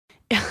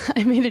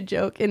I made a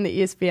joke in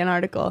the ESPN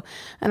article,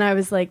 and I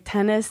was like,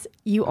 tennis,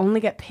 you only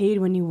get paid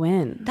when you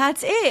win.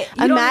 That's it.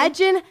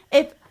 Imagine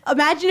if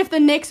the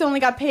Knicks only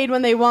got paid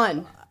when they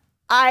won.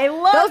 I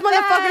love those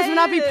motherfuckers would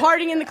not be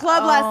partying in the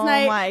club last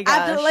night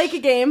after the Laker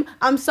game.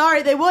 I'm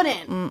sorry, they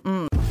wouldn't.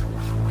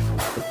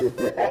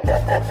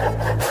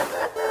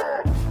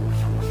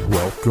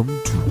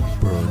 Welcome to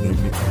Burning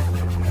in Hell.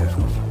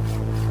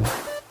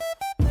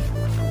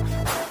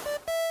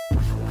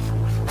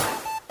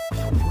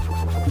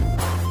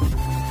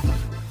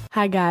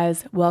 Hi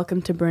guys,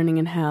 welcome to Burning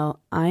in Hell.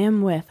 I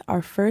am with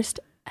our first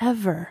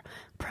ever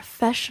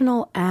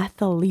professional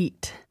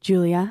athlete,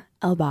 Julia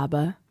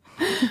Elbaba.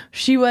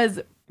 She was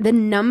the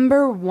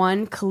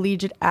 #1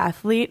 collegiate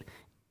athlete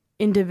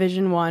in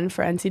Division I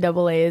for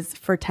NCAAs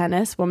for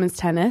tennis, women's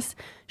tennis.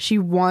 She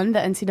won the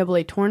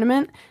NCAA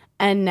tournament,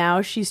 and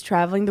now she's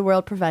traveling the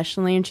world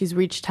professionally, and she's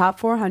reached top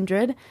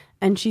 400,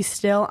 and she's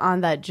still on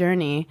that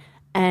journey.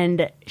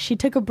 And she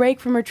took a break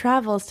from her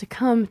travels to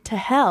come to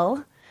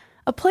hell,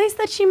 a place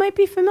that she might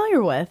be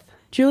familiar with.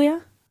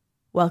 Julia,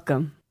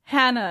 welcome.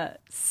 Hannah,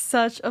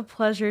 such a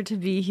pleasure to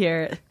be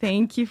here.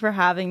 Thank you for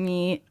having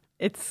me.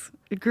 It's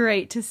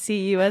great to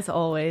see you as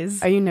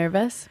always. Are you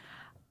nervous?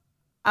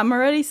 I'm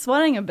already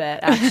sweating a bit,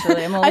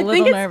 actually. I'm a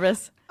little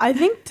nervous. I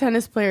think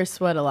tennis players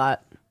sweat a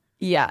lot.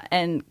 Yeah,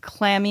 and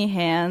clammy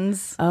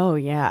hands. Oh,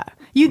 yeah.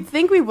 You'd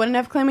think we wouldn't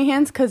have clammy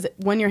hands because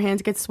when your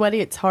hands get sweaty,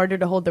 it's harder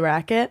to hold the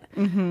racket.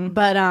 Mm-hmm.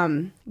 But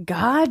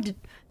God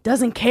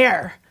doesn't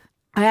care.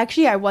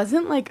 I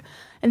wasn't like,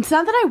 and it's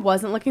not that I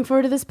wasn't looking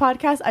forward to this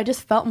podcast. I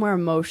just felt more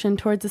emotion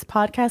towards this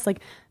podcast.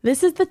 Like,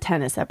 this is the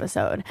tennis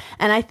episode.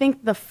 And I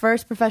think the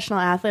first professional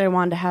athlete I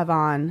wanted to have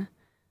on,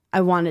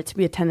 I wanted to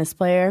be a tennis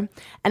player.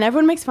 And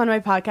everyone makes fun of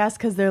my podcast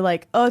because they're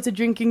like, oh, it's a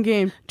drinking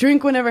game.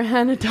 Drink whenever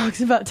Hannah talks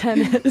about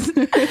tennis.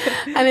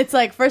 And it's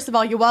like, first of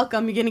all, you're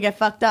welcome. You're going to get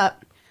fucked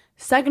up.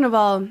 Second of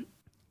all,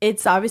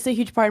 it's obviously a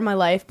huge part of my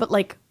life. But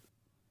like,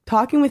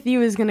 talking with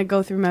you is going to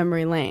go through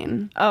memory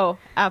lane. Oh,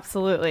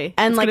 absolutely.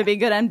 And it's like, going to be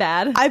good and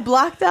bad. I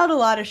blocked out a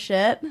lot of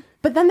shit.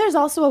 But then there's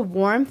also a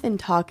warmth in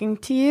talking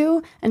to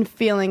you and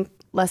feeling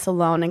less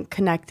alone and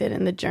connected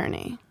in the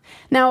journey.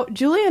 Now,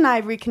 Julia and I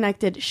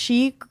reconnected.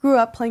 She grew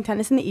up playing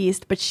tennis in the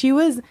East, but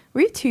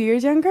were you 2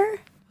 years younger?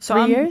 So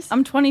 3 years?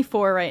 I'm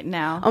 24 right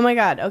now. Oh my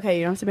God. Okay,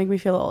 you don't have to make me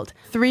feel old.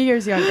 3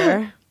 years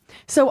younger.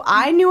 So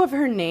I knew of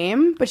her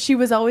name, but she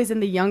was always in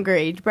the younger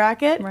age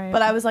bracket. Right.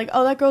 But I was like,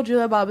 oh, that girl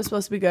Julia Bob is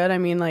supposed to be good. I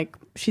mean, like,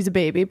 she's a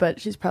baby, but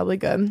she's probably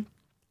good.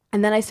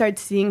 And then I started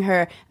seeing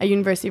her at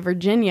University of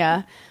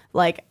Virginia,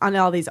 like, on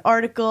all these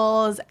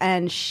articles.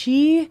 And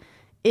she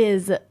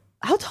is,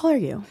 how tall are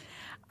you?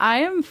 I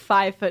am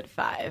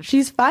 5'5".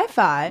 She's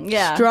 5'5".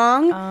 Yeah.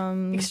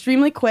 Strong,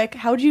 extremely quick.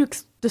 How would you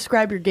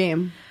describe your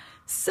game?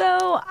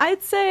 So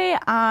I'd say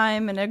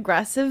I'm an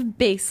aggressive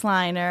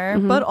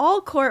baseliner, but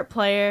all court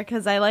player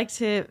because I like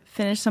to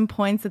finish some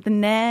points at the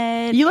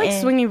net. You like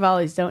swinging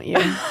volleys, don't you?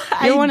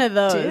 You're one of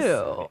those.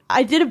 Do.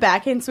 I did a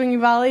backhand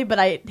swinging volley, but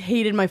I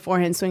hated my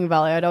forehand swinging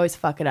volley. I'd always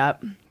fuck it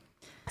up.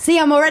 See,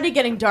 I'm already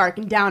getting dark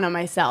and down on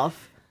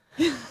myself.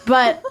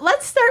 But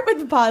let's start with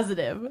the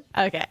positive.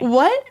 Okay.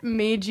 Why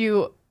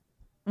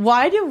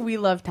do we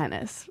love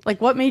tennis?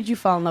 Like, what made you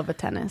fall in love with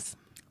tennis?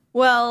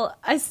 Well,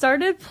 I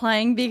started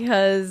playing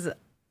because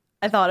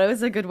I thought it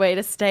was a good way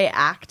to stay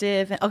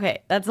active.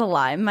 Okay, that's a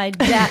lie. My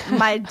dad.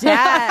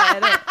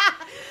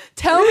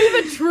 Tell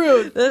me the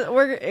truth.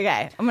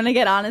 Okay, I'm gonna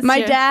get honest. My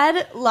here.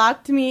 dad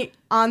locked me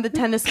on the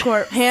tennis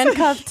court,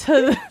 handcuffed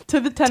to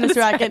the tennis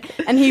racket,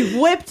 and he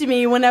whipped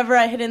me whenever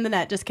I hit in the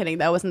net. Just kidding.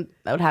 That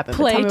would happen.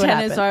 Play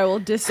tennis or I will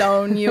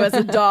disown you as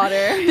a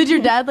daughter. Did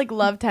your dad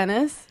love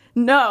tennis?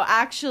 No,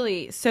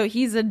 actually, so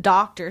he's a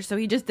doctor, so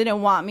he just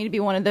didn't want me to be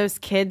one of those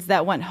kids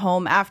that went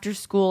home after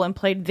school and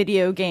played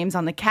video games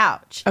on the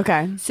couch.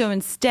 Okay. So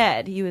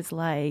instead, he was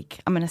like,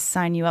 I'm going to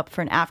sign you up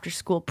for an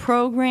after-school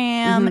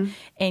program,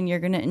 and you're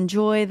going to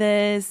enjoy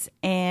this,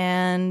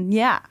 and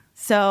yeah.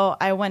 So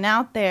I went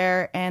out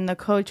there, and the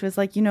coach was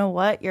like, you know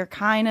what? You're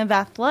kind of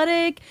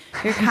athletic,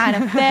 you're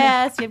kind of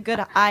fast, you have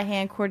good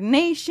eye-hand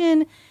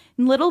coordination.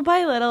 Little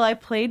by little, I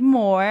played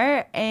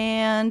more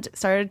and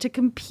started to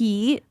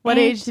compete. What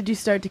age did you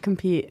start to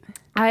compete?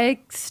 I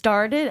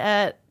started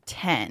at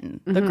 10.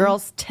 The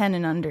girls 10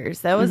 and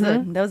unders. That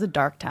was a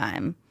dark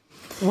time.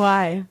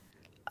 Why?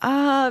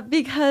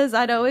 Because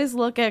I'd always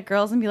look at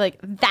girls and be like,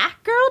 that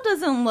girl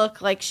doesn't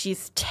look like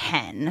she's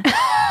 10.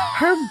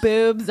 Her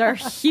boobs are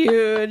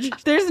huge.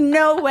 There's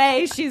no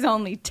way she's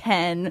only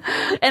 10.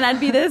 And I'd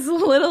be this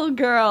little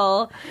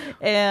girl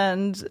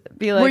and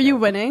be like, were you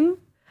winning?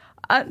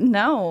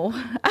 No,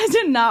 I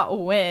did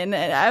not win.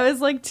 I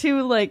was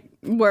too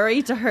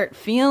worried to hurt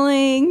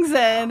feelings.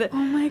 And oh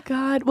my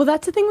God. Well,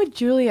 that's the thing with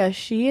Julia.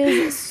 She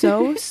is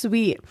so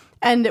sweet.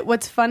 And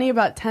what's funny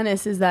about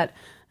tennis is that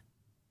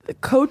the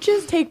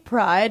coaches take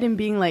pride in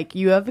being like,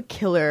 you have a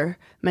killer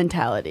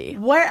mentality.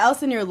 Where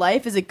else in your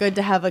life is it good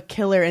to have a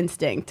killer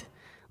instinct?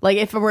 Like,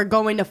 if we're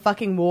going to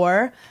fucking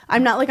war,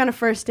 I'm not, on a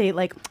first date,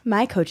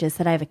 my coaches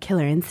said I have a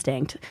killer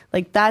instinct.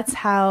 That's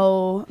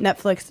how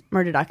Netflix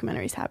murder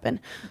documentaries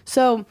happen.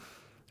 So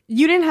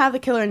you didn't have the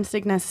killer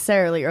instinct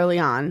necessarily early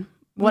on.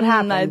 What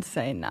happened? I'd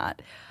say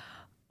not.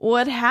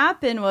 What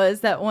happened was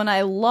that when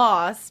I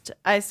lost,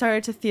 I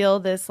started to feel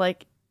this,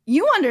 like,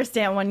 you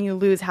understand when you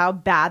lose how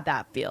bad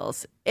that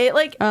feels. It,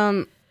 like...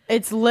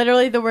 It's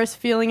literally the worst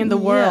feeling in the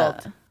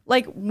world.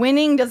 Like,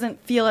 winning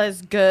doesn't feel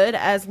as good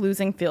as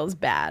losing feels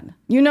bad.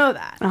 You know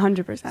that.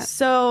 100%.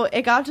 So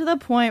it got to the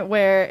point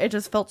where it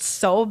just felt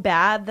so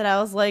bad that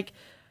I was like,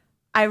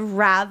 I'd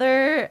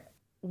rather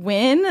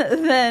win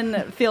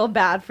than feel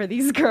bad for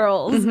these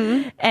girls.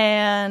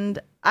 And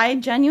I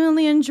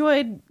genuinely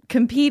enjoyed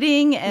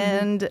competing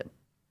and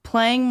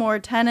playing more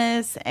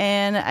tennis,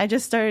 and I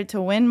just started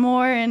to win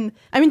more. And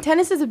I mean,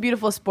 tennis is a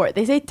beautiful sport.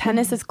 They say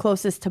tennis is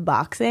closest to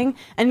boxing,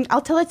 and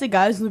I'll tell it to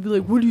guys and they'll be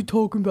like, what are you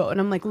talking about? And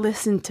I'm like,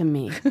 listen to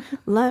me.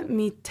 Let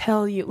me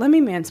tell you. Let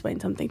me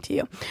mansplain something to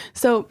you.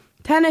 So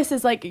tennis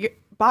is like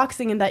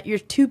boxing in that you're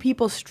two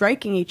people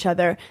striking each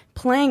other,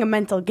 playing a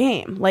mental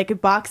game. Like in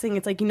boxing,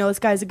 it's like, you know, this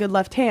guy's a good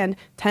left hand.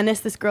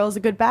 Tennis, this girl's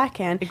a good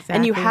backhand. Exactly.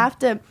 And you have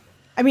to,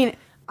 I mean,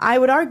 I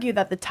would argue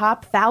that the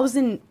top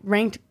 1,000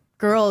 ranked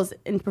girls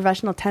in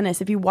professional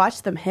tennis, if you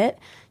watch them hit,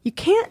 you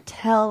can't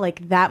tell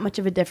like that much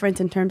of a difference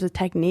in terms of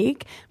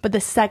technique, but the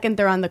second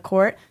they're on the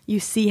court, you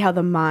see how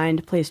the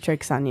mind plays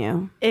tricks on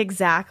you.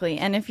 Exactly.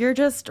 And if you're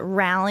just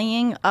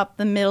rallying up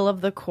the middle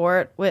of the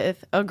court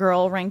with a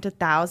girl ranked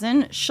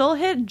 1,000, she'll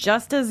hit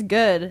just as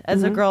good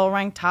as a girl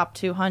ranked top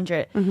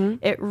 200.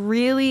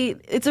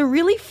 It's a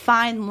really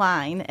fine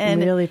line.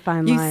 And really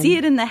fine you line. see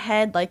it in the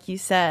head, like you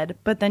said,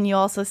 but then you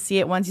also see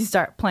it once you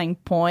start playing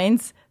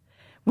points,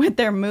 with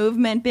their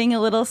movement being a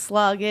little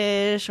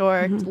sluggish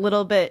or a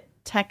little bit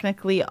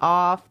technically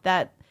off.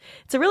 That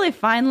it's a really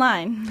fine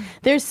line.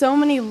 There's so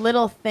many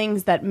little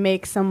things that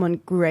make someone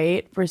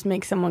great versus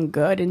make someone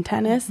good in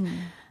tennis.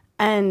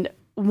 And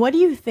what do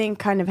you think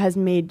kind of has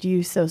made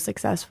you so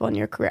successful in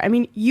your career? I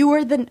mean, you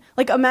were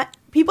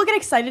people get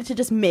excited to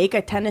just make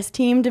a tennis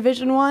team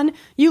Division I.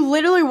 You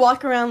literally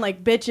walk around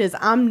like, bitches,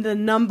 I'm the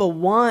number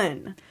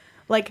one.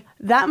 Like,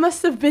 that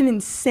must have been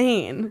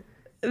insane.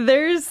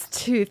 There's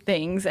two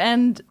things,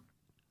 and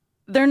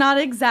they're not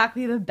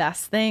exactly the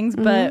best things,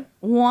 but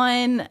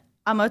one,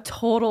 I'm a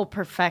total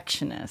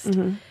perfectionist.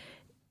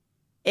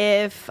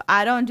 If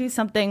I don't do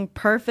something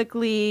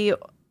perfectly,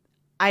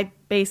 I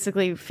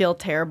basically feel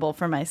terrible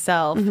for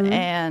myself,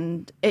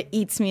 and it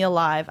eats me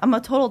alive. I'm a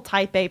total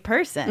type A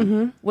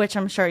person, which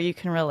I'm sure you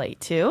can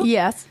relate to.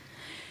 Yes.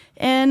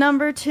 And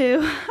number two,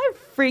 I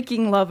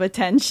freaking love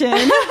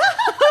attention.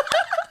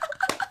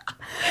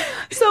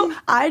 So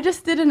I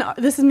just did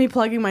this is me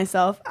plugging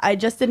myself. I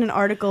just did an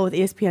article with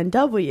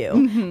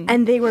ESPNW,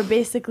 and they were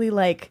basically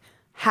like,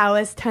 how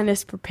has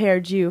tennis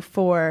prepared you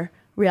for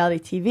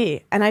reality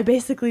TV? And I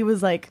basically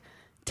was like,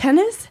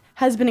 tennis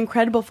has been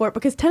incredible for it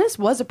because tennis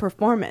was a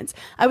performance.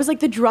 I was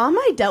like, the drama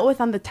I dealt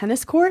with on the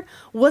tennis court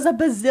was a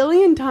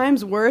bazillion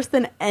times worse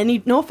than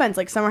no offense,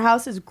 like Summer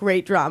House is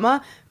great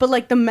drama, but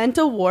like the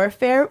mental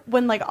warfare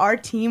when like our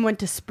team went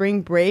to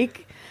spring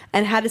break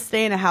and had to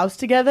stay in a house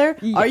together.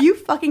 Yeah. Are you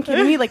fucking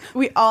kidding me? Like,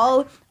 we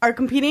all are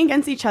competing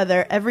against each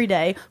other every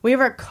day. We have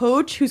our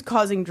coach who's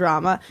causing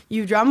drama.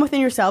 You have drama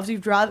within yourselves. You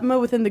have drama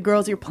within the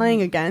girls you're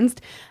playing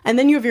against. And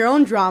then you have your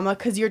own drama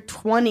because you're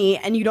 20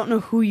 and you don't know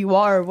who you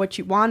are or what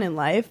you want in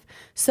life.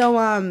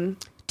 So,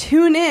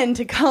 tune in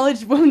to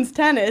college women's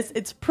tennis.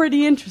 It's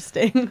pretty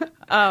interesting.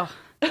 Oh,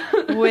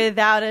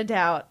 without a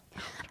doubt.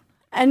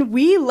 And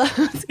we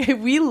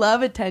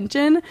love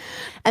attention,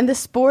 and the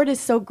sport is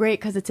so great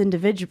because it's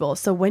individual.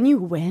 So when you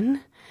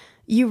win,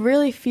 you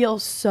really feel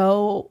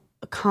so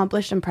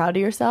accomplished and proud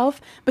of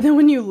yourself. But then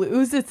when you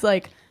lose, it's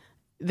like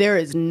there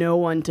is no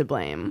one to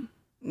blame.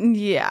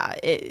 Yeah,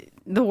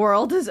 the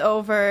world is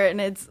over, and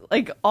it's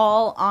like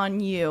all on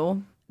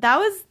you. That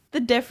was the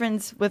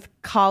difference with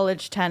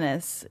college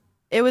tennis.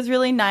 It was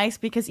really nice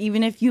because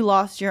even if you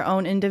lost your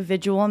own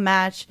individual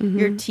match,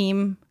 your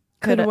team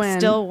could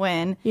still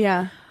win.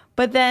 Yeah.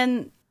 But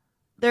then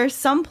there's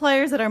some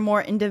players that are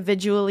more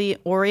individually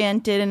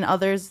oriented and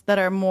others that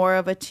are more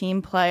of a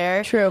team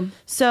player. True.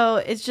 So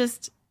it's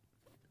just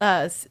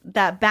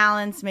that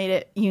balance made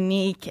it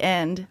unique,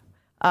 and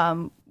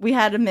we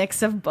had a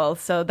mix of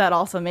both, so that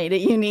also made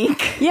it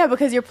unique. Yeah,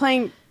 because you're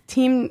playing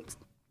team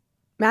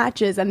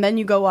matches and then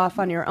you go off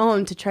on your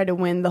own to try to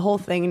win the whole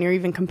thing, and you're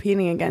even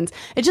competing against.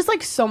 It's just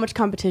like so much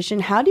competition.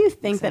 How do you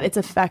think that it's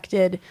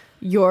affected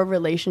your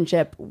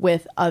relationship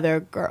with other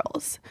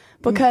girls?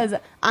 Because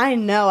I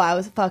know I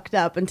was fucked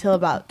up until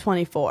about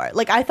 24.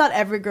 Like, I thought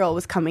every girl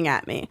was coming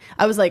at me.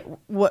 I was like,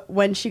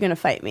 when's she gonna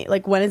fight me?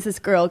 Like, when is this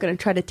girl gonna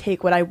try to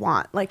take what I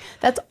want? Like,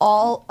 that's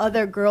all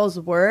other girls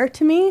were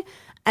to me.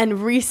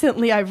 And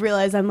recently I've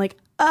realized, I'm like,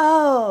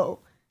 oh,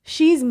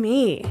 she's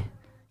me.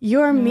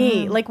 You're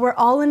me. Like, we're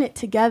all in it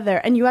together.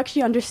 And you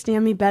actually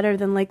understand me better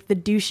than, like, the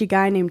douchey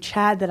guy named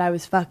Chad that I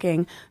was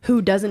fucking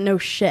who doesn't know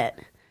shit.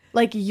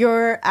 Like,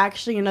 you're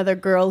actually another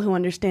girl who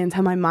understands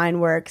how my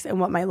mind works and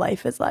what my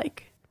life is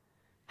like.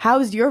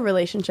 How's your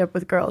relationship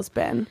with girls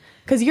been?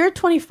 Because you're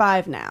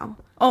 25 now.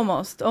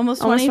 Almost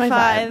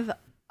 25.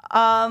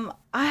 I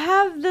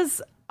have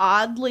this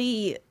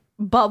oddly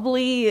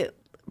bubbly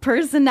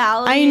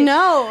personality. I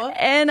know.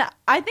 And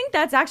I think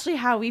that's actually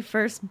how we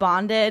first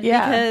bonded.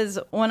 Yeah. Because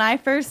when I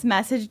first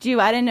messaged you,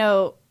 I didn't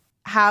know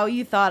how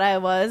you thought I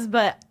was,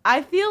 but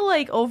I feel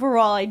like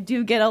overall I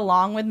do get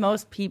along with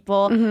most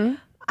people.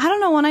 I don't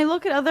know, when I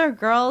look at other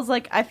girls,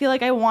 like I feel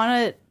like I want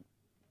to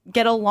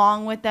get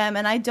along with them,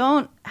 and I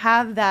don't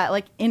have that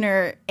like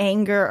inner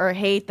anger or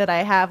hate that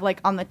I have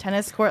like on the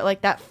tennis court,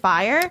 like that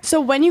fire.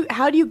 So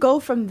how do you go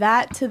from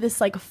that to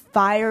this like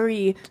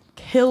fiery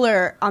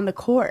killer on the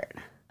court?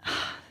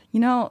 You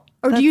know,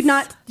 or do you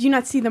not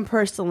see them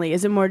personally?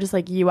 Is it more just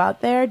like you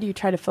out there? Do you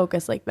try to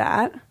focus like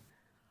that?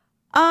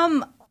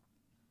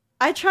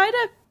 I try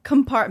to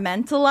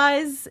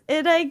compartmentalize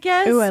it, I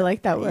guess. Ooh, I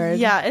like that word.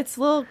 Yeah, it's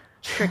a little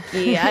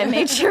tricky. I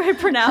made sure I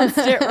pronounced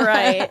it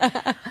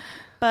right.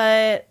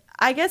 But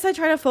I guess I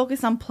try to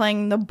focus on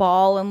playing the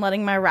ball and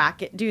letting my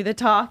racket do the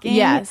talking.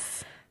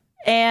 Yes.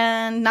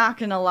 And not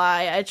gonna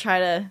lie, I try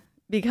to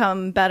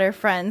become better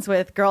friends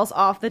with girls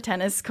off the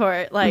tennis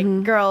court,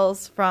 like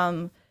girls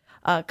from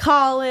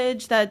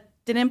college that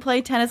didn't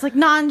play tennis, like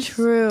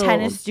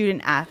non-tennis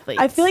student athletes.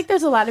 I feel like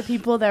there's a lot of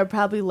people that are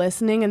probably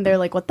listening and they're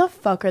like, what the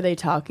fuck are they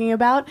talking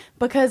about?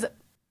 Because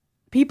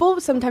people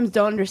sometimes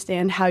don't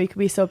understand how you could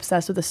be so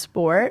obsessed with a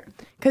sport,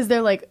 because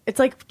they're like, it's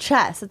like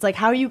chess. It's like,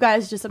 how are you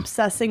guys just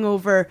obsessing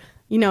over,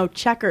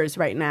 checkers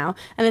right now?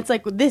 And it's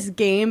like, this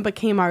game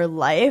became our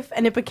life,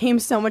 and it became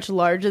so much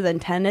larger than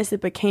tennis.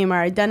 It became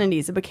our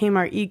identities. It became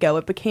our ego.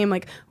 It became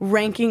like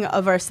ranking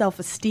of our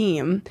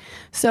self-esteem.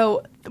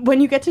 So when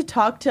you get to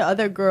talk to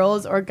other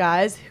girls or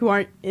guys who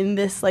aren't in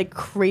this like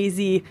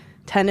crazy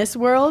tennis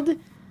world,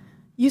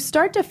 you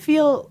start to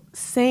feel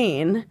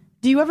sane.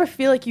 Do you ever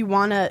feel like you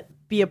want to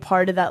be a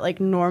part of that like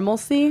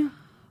normalcy?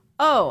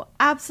 Oh,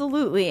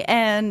 absolutely.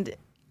 And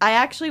I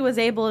actually was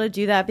able to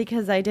do that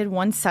because I did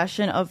one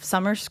session of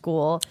summer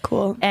school.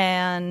 Cool.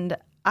 And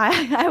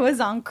I was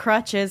on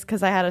crutches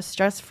because I had a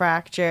stress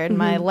fracture in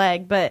my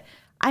leg, but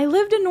I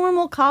lived a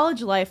normal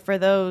college life for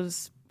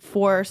those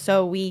 4 or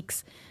so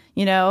weeks,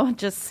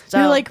 just...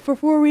 You're like, for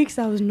 4 weeks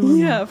I was normal.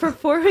 Yeah, for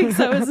 4 weeks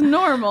I was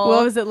normal.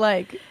 What was it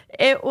like?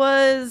 It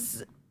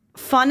was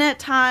fun at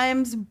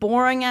times,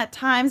 boring at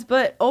times,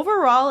 but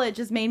overall it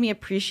just made me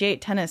appreciate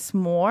tennis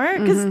more,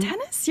 because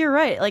tennis, you're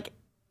right, like,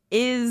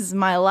 is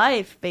my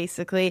life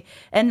basically.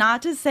 And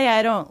not to say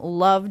I don't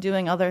love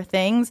doing other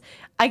things.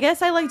 I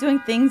guess I like doing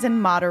things in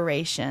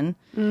moderation.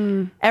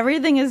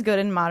 Everything is good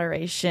in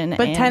moderation.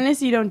 But tennis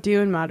you don't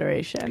do in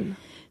moderation.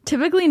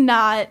 Typically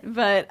not,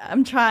 but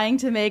I'm trying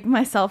to make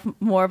myself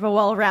more of a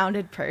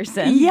well-rounded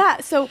person.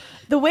 Yeah, so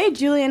the way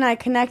Julie and I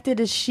connected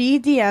is she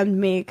DM'd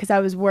me because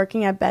I was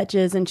working at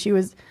Betches, and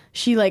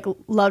she like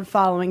loved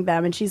following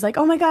them, and she's like,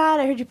 oh my God,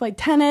 I heard you play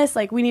tennis,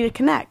 like we need to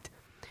connect.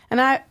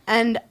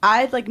 And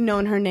I'd like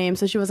known her name,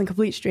 so she wasn't a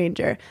complete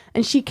stranger.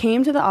 And she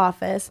came to the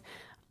office,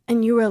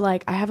 and you were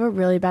like, I have a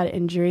really bad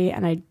injury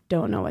and I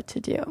don't know what to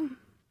do.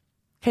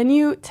 Can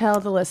you tell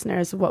the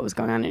listeners what was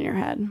going on in your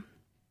head?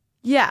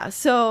 Yeah,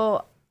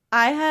 so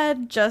I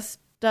had just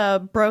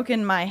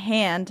broken my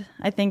hand,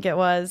 I think it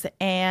was,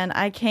 and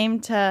I came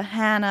to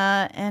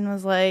Hannah and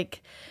was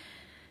like,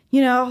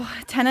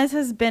 tennis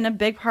has been a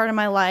big part of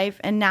my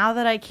life, and now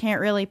that I can't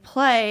really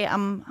play,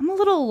 I'm a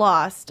little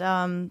lost.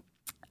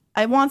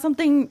 I want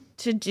something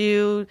to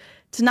do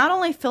to not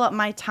only fill up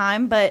my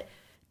time, but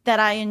that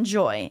I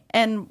enjoy.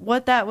 And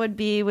what that would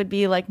be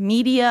like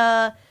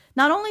media,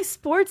 not only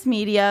sports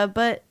media,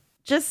 but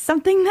just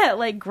something that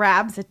like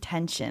grabs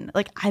attention.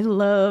 Like I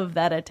love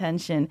that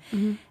attention.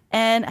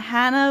 And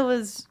Hannah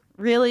was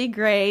really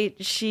great.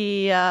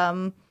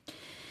 I'm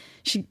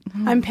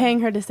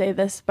paying her to say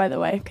this, by the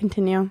way.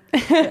 Continue.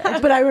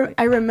 But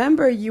I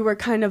remember you were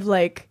kind of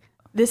like,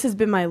 this has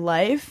been my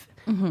life.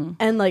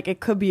 And like it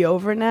could be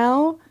over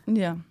now.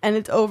 Yeah. And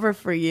it's over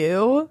for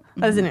you.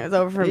 As in it was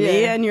over for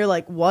me. And you're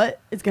like,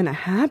 what is gonna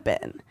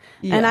happen?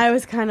 Yeah. And I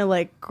was kind of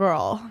like,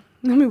 girl,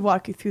 let me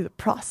walk you through the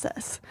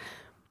process.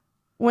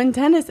 When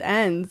tennis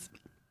ends,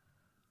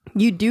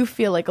 you do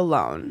feel like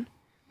alone.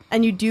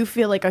 And you do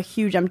feel like a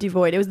huge empty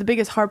void. It was the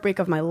biggest heartbreak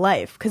of my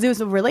life because it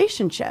was a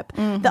relationship.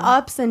 The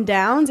ups and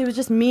downs, it was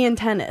just me and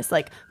tennis.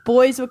 Like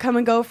boys would come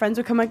and go, friends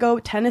would come and go.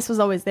 Tennis was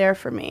always there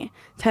for me.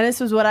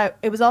 Tennis was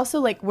it was also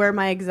like where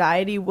my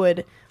anxiety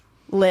would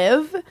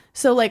live.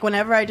 So like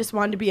whenever I just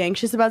wanted to be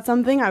anxious about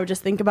something, I would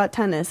just think about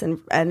tennis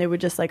and it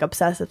would just like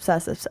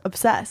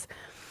obsess.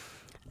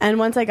 And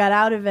once I got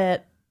out of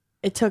it,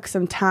 it took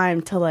some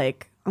time to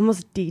like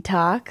almost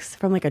detox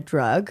from like a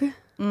drug.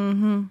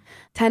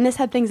 Tennis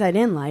had things I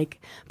didn't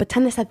like, but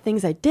tennis had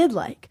things I did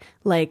like.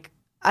 Like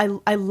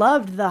I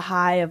loved the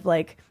high of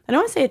like, I don't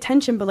want to say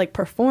attention, but like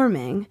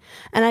performing.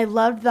 And I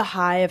loved the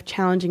high of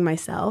challenging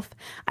myself.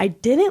 I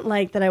didn't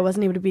like that I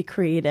wasn't able to be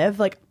creative.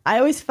 Like I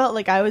always felt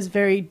like I was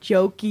very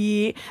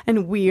jokey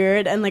and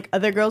weird, and like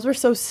other girls were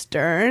so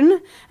stern.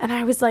 And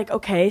I was like,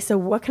 okay, so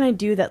what can I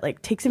do that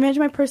like takes advantage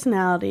of my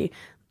personality,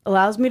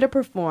 allows me to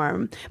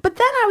perform? But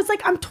then I was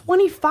like, I'm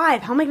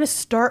 25. How am I going to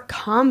start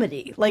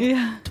comedy? Like,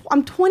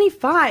 I'm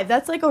 25.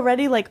 That's like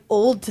already like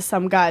old to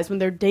some guys when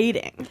they're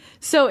dating.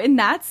 So in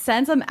that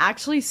sense, I'm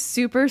actually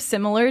super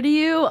similar to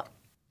you.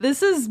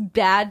 this is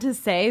bad to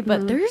say,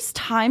 but there's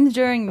times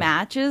during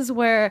matches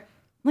where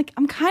like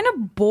I'm kind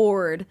of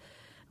bored.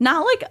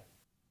 Not like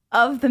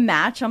of the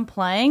match I'm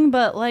playing,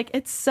 but like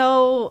it's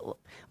so...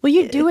 Well,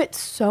 you do it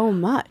so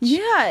much.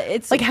 Yeah,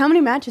 it's like how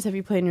many matches have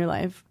you played in your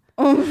life?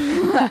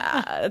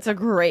 It's a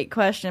great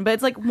question, but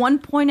it's like one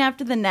point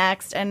after the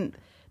next, and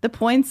the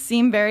points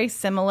seem very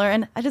similar,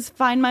 and I just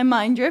find my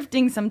mind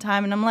drifting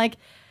sometime, and I'm like,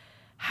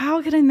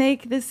 how can I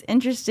make this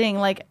interesting?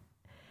 Like,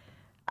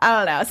 I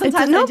don't know.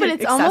 Sometimes but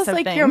it's almost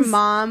like things. Your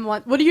mom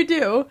what do you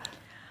do?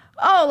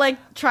 Oh,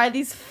 like try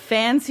these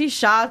fancy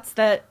shots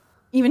that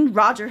even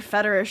Roger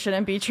Federer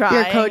shouldn't be trying.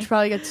 Your coach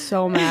probably gets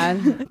so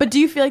mad. But do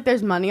you feel like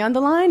there's money on the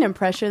line and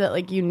pressure that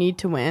like you need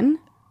to win?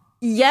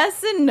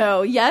 Yes and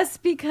no. Yes,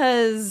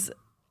 because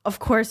of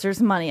course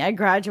there's money. I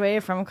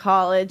graduated from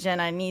college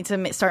and I need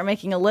to start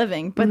making a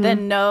living. But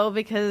then no,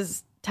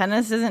 because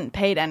tennis isn't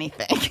paid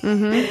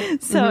anything.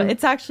 So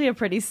it's actually a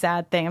pretty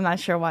sad thing. I'm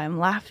not sure why I'm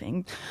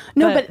laughing.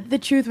 No, but the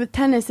truth with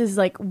tennis is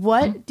like,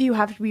 what do you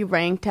have to be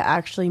ranked to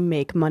actually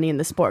make money in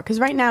the sport? Because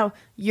right now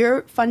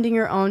you're funding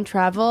your own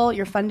travel,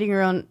 you're funding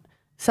your own,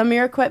 some of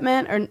your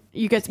equipment, or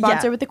you get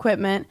sponsored with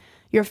equipment,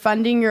 you're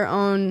funding your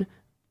own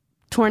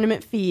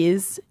tournament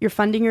fees, you're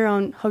funding your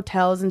own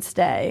hotels and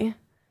stay.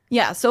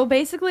 Yeah, so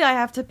basically I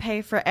have to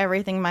pay for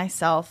everything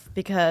myself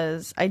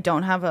because I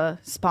don't have a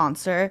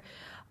sponsor.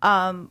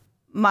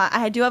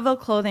 I do have a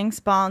clothing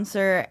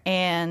sponsor,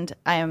 and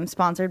I am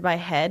sponsored by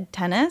Head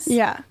Tennis.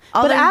 Yeah.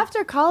 But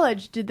after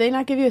college, did they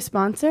not give you a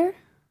sponsor?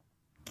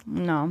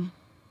 No.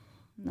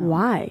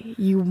 Why?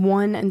 You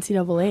won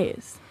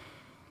NCAAs.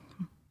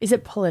 Is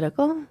it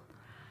political?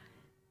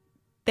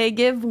 They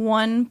give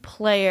one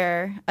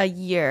player a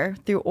year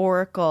through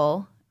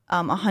Oracle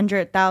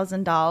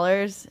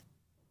 $100,000.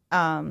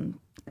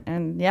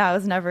 And yeah, I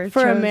was never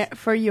for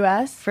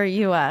US. For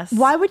US.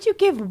 Why would you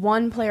give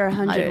one player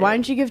 100? Why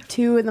don't you give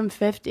two of them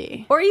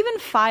 50? Or even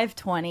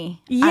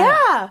 520?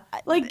 Yeah,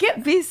 like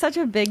be such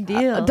a big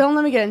deal. Don't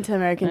let me get into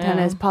American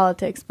tennis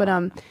politics, but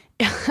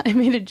I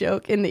made a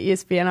joke in the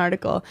ESPN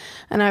article,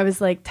 and I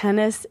was like,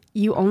 tennis,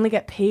 you only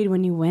get paid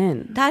when you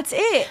win. That's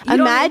it.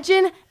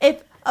 Imagine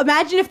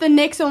if the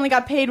Knicks only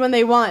got paid when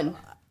they won.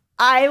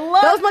 I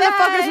love those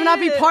motherfuckers would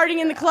not be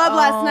partying in the club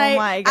last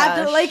night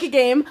after the Laker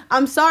game.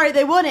 I'm sorry,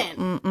 they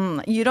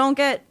wouldn't. You don't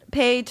get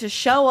paid to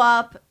show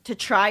up, to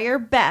try your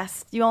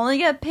best. You only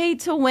get paid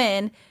to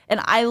win.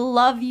 And I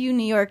love you,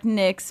 New York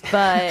Knicks,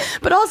 but...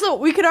 But also,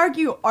 we could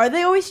argue, are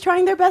they always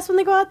trying their best when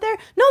they go out there?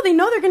 No, they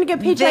know they're going to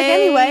get paycheck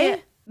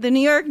anyway. The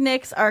New York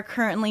Knicks are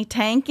currently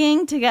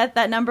tanking to get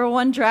that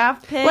 #1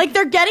 draft pick. Like,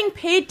 they're getting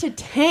paid to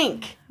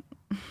tank.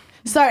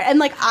 Sorry, and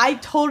like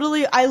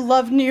I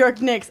love New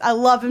York Knicks. I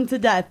love him to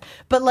death.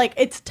 But like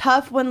it's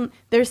tough when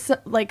there's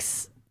like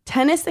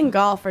tennis and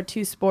golf are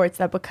two sports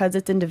that because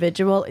it's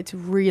individual, it's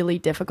really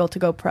difficult to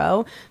go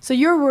pro. So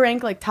you're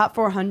ranked like top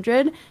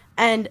 400,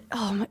 and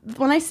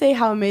when I say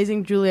how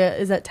amazing Julia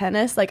is at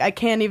tennis, like I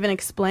can't even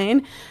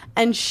explain.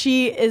 And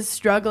she is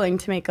struggling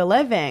to make a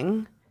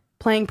living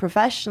playing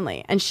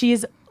professionally, and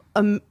she's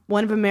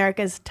one of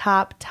America's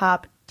top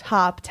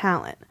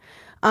talent.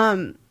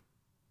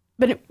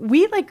 But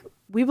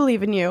we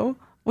believe in you.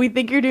 We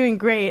think you're doing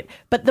great.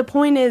 But the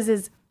point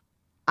is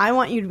I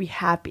want you to be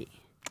happy.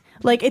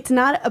 Like, it's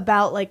not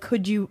about, like,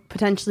 could you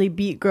potentially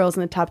beat girls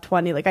in the top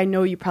 20? Like, I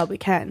know you probably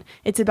can.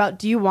 It's about,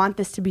 do you want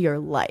this to be your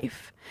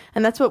life?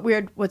 And that's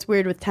what's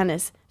weird with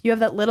tennis. You have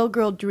that little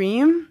girl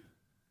dream,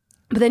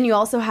 but then you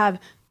also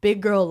have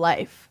big girl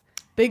life.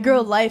 Big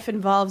girl life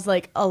involves,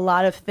 like, a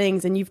lot of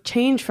things. And you've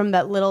changed from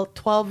that little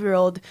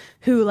 12-year-old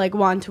who, like,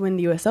 wanted to win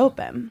the U.S.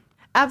 Open.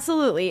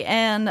 Absolutely.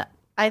 And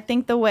I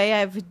think the way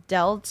I've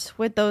dealt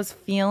with those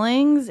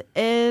feelings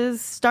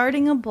is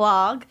starting a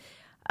blog.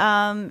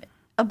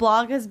 A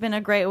blog has been a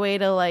great way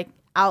to like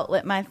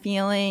outlet my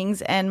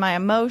feelings and my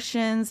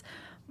emotions,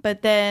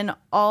 but then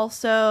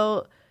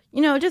also,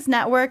 just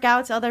network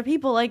out to other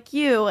people like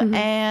you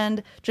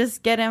and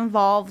just get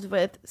involved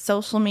with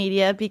social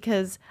media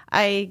because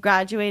I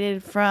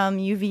graduated from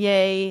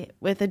UVA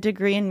with a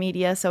degree in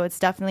media, so it's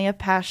definitely a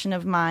passion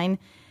of mine.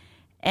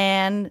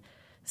 And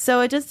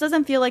so it just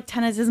doesn't feel like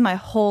tennis is my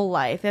whole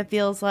life. It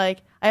feels like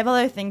I have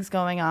other things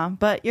going on.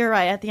 But you're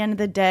right. At the end of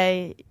the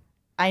day,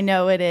 I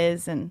know it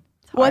is. And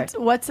it's hard.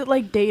 What's it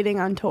like dating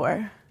on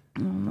tour?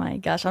 Oh, my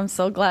gosh. I'm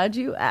so glad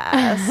you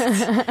asked.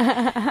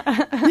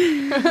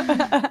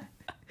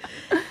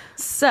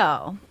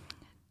 So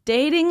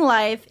dating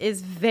life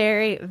is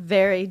very,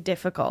 very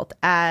difficult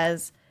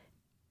as,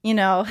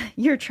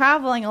 you're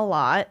traveling a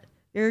lot.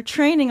 You're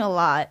training a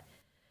lot.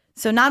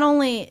 So not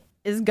only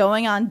is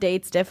going on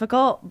dates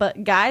difficult,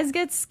 but guys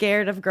get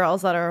scared of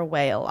girls that are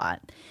away a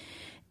lot.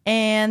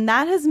 And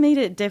that has made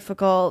it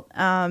difficult.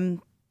 I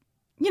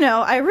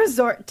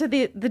resort to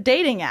the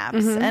dating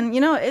apps and,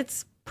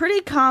 it's pretty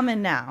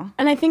common now.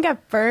 And I think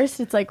at first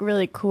it's like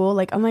really cool.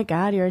 Like, oh my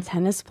God, you're a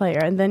tennis player.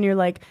 And then you're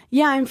like,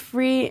 yeah, I'm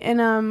free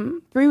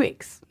in 3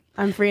 weeks.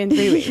 I'm free in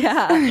 3 weeks.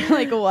 Yeah.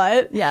 Like,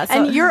 what? Yeah.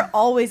 And you're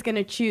always going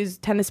to choose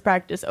tennis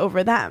practice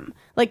over them.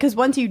 Like, because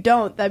once you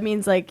don't, that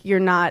means like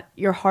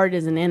your heart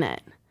isn't in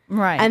it.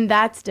 Right. And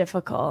that's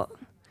difficult.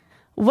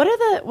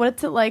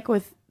 What's it like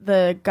with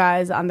the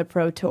guys on the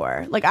pro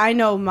tour? Like, I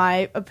know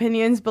my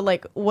opinions, but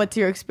like, what's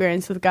your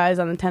experience with guys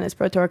on the tennis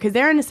pro tour? Because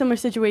they're in a similar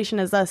situation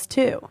as us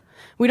too.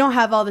 We don't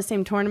have all the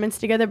same tournaments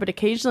together, but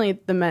occasionally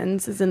the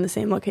men's is in the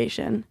same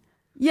location.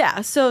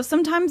 Yeah, so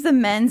sometimes the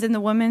men's and the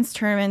women's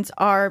tournaments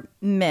are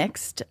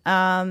mixed.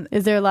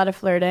 Is there a lot of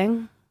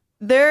flirting?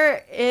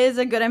 There is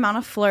a good amount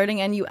of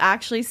flirting, and you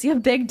actually see a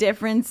big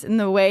difference in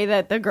the way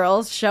that the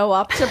girls show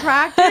up to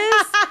practice.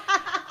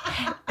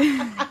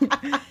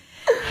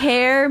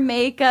 Hair,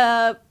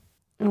 makeup,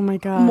 oh my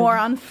God, more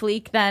on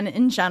fleek than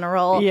in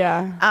general.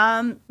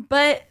 Yeah.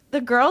 But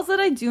the girls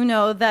that I do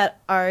know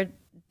that are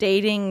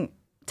dating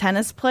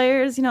tennis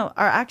players, are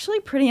actually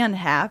pretty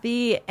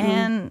unhappy,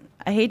 and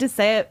I hate to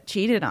say it,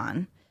 cheated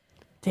on.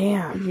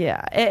 Damn.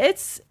 Yeah,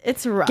 it's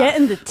rough.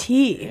 Getting the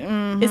tea.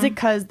 Mm-hmm. Is it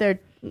because they're...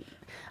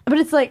 But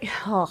it's like...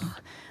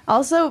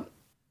 Also,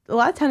 a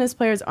lot of tennis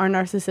players are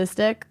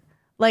narcissistic.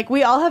 Like,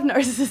 we all have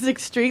narcissistic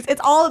streaks.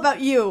 It's all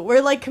about you.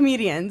 We're like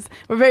comedians.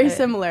 We're very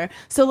similar.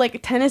 So, like,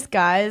 tennis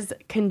guys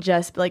can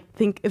just, like,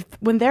 think...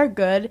 when they're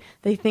good,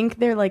 they think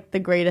they're, like, the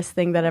greatest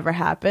thing that ever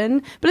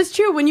happened. But it's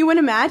true. When you win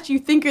a match, you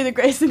think you're the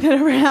greatest thing that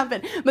ever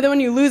happened. But then when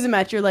you lose a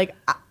match, you're like,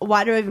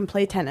 why do I even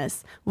play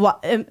tennis?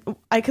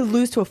 I could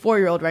lose to a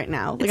 4-year-old right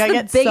now. Like, I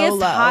get so low. The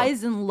biggest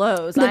highs and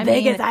lows. The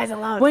biggest highs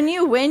and lows. When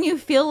you win, you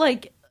feel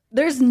like...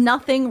 there's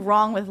nothing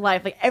wrong with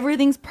life. Like,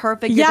 everything's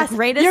perfect. Yes, you're the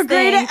greatest you're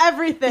thing. Great at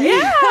everything.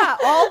 Yeah,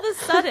 all of a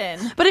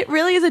sudden. But it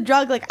really is a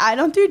drug. Like, I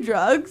don't do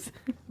drugs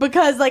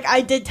because, like,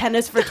 I did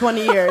tennis for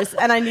 20 years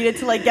and I needed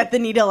to, like, get the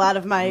needle out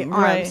of my arm.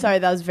 Right. Sorry,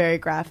 that was very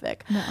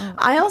graphic.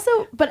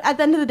 No. But at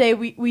the end of the day,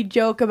 we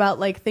joke about,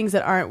 like, things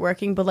that aren't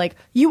working. But, like,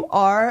 you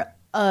are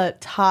a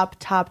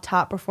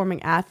top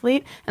performing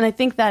athlete. And I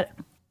think that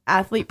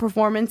athlete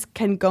performance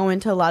can go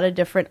into a lot of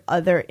different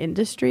other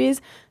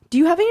industries. Do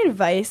you have any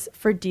advice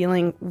for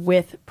dealing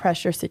with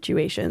pressure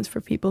situations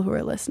for people who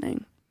are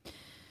listening?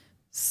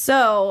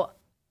 So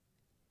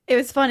it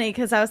was funny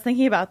because I was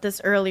thinking about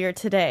this earlier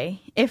today.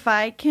 If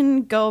I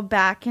can go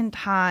back in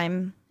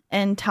time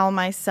and tell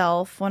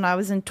myself when I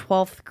was in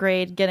 12th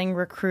grade getting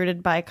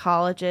recruited by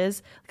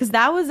colleges, because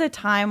that was a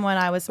time when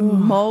I was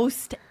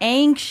most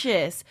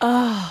anxious. 8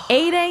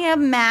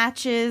 a.m.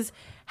 matches,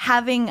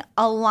 having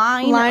a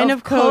line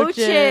of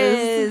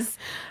coaches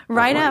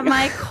right at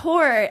my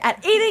court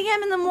at 8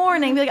 a.m. in the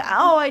morning. Be like,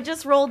 I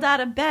just rolled out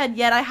of bed,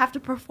 yet I have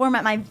to perform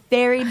at my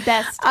very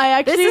best.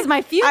 This is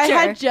my future. I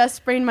had just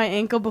sprained my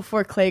ankle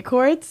before clay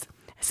courts,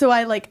 so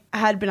I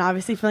had been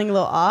obviously feeling a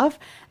little off.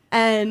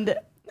 And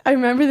I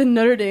remember the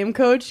Notre Dame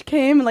coach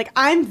came, and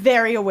I'm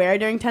very aware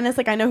during tennis.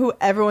 I know who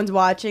everyone's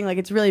watching.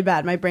 It's really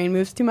bad. My brain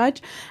moves too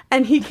much.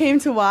 And he came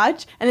to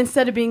watch, and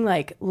instead of being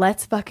like,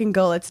 let's fucking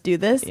go, let's do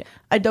this,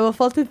 I double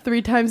faulted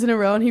 3 times in a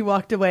row, and he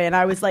walked away, and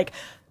I was like,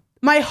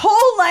 my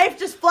whole life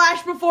just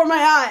flashed before my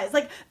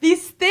eyes.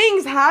 These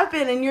things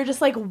happen, and you're just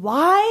like,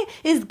 why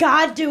is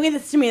God doing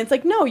this to me? And it's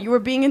like, no, you were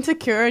being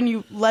insecure, and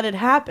you let it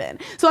happen.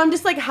 So I'm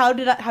just like, how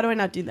do I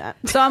not do that?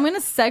 So I'm going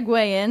to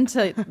segue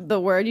into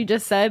the word you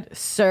just said,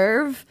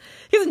 serve,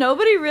 because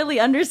nobody really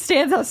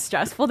understands how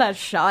stressful that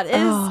shot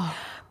is.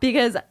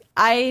 Because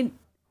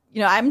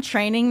I'm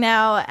training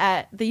now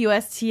at the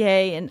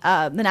USTA and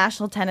the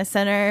National Tennis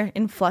Center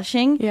in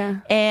Flushing. Yeah.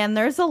 And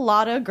there's a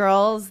lot of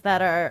girls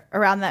that are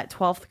around that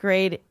 12th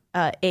grade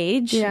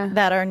age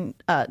that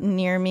are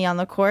near me on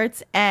the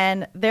courts.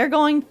 And they're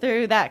going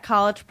through that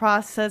college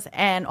process,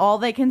 and all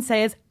they can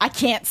say is, I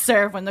can't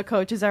serve when the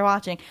coaches are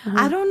watching. Mm-hmm.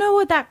 I don't know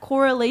what that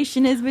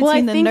correlation is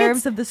between the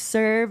nerves of the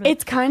serve.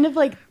 It's kind of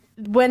like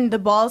when the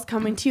ball's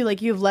coming to you,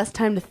 you have less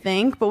time to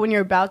think, but when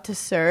you're about to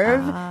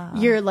serve,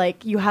 you're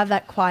you have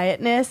that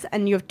quietness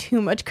and you have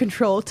too much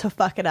control to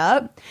fuck it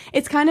up.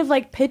 It's kind of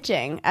like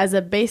pitching as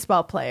a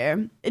baseball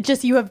player. It's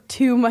just you have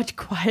too much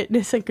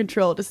quietness and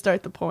control to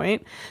start the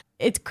point.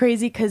 It's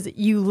crazy because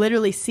you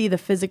literally see the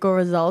physical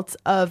results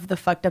of the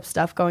fucked up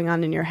stuff going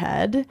on in your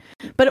head.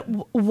 But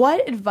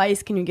what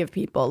advice can you give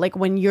people,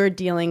 when you're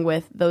dealing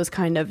with those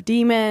kind of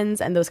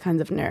demons and those kinds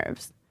of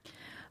nerves?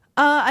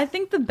 I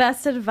think the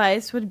best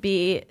advice would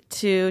be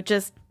to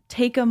just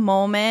take a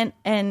moment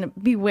and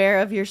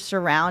beware of your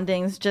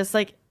surroundings. Just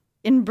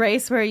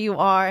embrace where you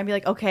are and be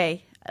like,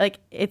 okay,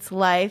 it's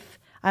life.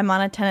 I'm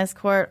on a tennis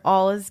court.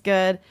 All is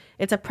good.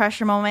 It's a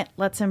pressure moment.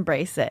 Let's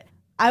embrace it.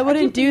 I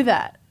wouldn't do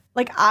that.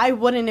 I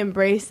wouldn't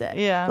embrace it.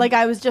 Yeah.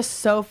 I was just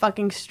so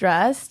fucking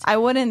stressed. I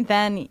wouldn't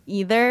then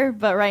either.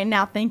 But right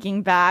now,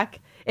 thinking back,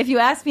 if you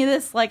asked me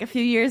this a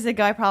few years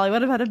ago, I probably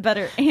would have had a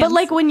better answer.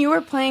 But when you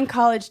were playing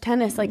college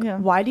tennis,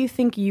 why do you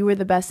think you were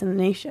the best in the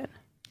nation?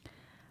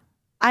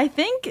 I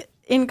think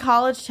in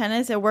college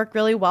tennis, it worked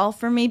really well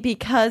for me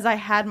because I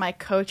had my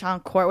coach on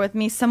court with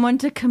me, someone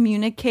to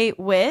communicate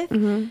with.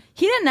 Mm-hmm.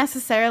 He didn't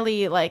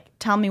necessarily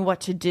tell me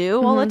what to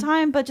do all the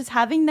time, but just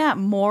having that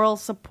moral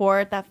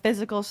support, that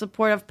physical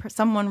support of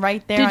someone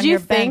right there on your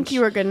bench. Did you think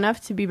you were good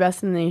enough to be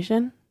best in the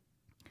nation?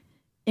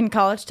 In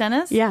college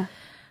tennis? Yeah.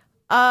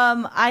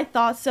 I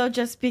thought so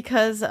just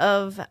because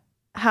of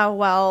how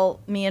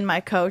well me and my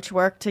coach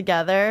worked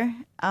together.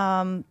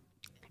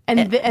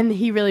 And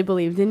he really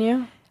believed in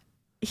you?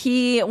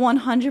 He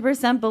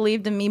 100%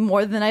 believed in me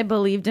more than I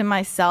believed in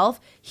myself.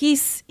 He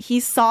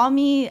saw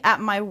me at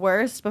my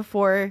worst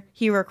before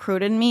he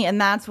recruited me, and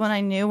that's when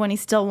I knew, when he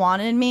still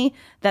wanted me,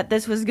 that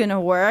this was going to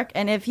work.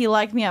 And if he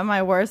liked me at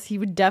my worst, he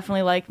would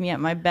definitely like me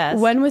at my best.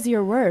 When was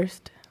your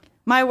worst?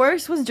 My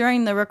worst was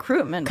during the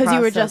recruitment process. Because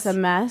you were just a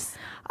mess?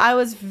 I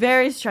was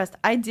very stressed.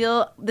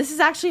 This is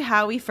actually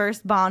how we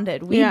first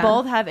bonded. We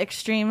both have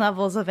extreme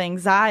levels of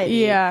anxiety.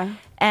 Yeah.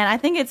 And I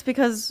think it's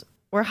because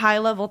we're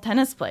high-level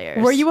tennis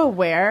players. Were you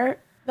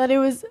aware that it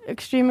was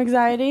extreme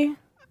anxiety?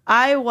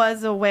 I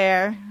was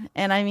aware,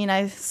 and I mean,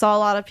 I saw a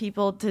lot of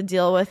people to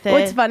deal with it.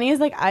 What's funny is,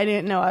 like, I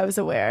didn't know I was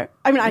aware.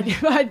 I mean,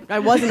 I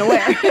wasn't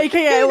aware.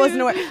 AKA, I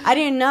wasn't aware. I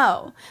didn't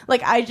know.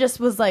 Like, I just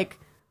was like,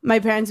 my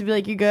parents would be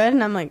like, "You good?"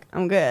 And I'm like,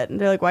 "I'm good." And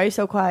they're like, "Why are you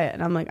so quiet?"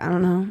 And I'm like, "I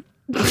don't know."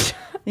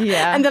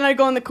 Yeah. And then I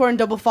go in the court and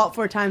double fault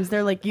 4 times.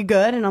 They're like, "You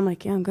good?" And I'm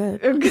like, "Yeah, I'm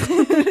good."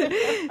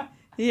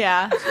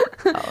 Yeah.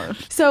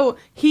 So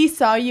he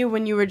saw you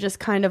when you were just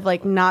kind of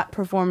like not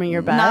performing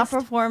your best. Not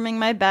performing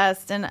my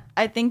best. And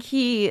I think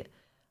he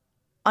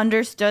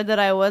understood that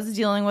I was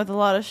dealing with a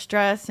lot of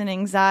stress and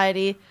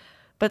anxiety,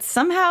 but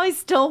somehow he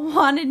still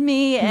wanted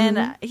me.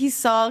 And he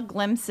saw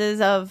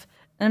glimpses of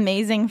an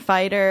amazing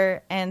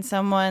fighter and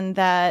someone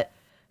that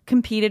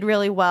competed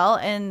really well,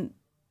 and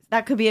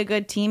that could be a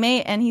good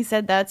teammate. And he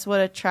said that's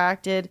what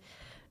attracted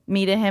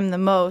me to him the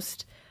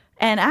most.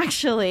 And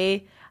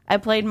actually, I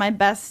played my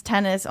best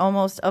tennis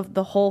almost of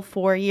the whole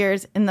 4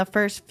 years in the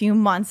first few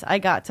months I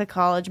got to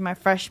college my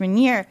freshman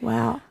year.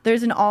 Wow.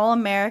 There's an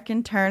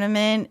All-American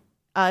tournament.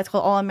 It's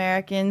called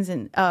All-Americans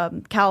in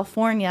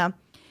California.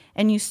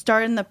 And you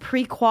start in the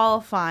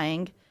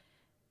pre-qualifying.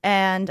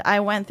 And I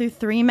went through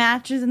 3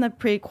 matches in the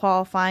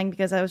pre-qualifying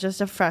because I was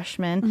just a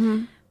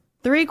freshman.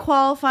 3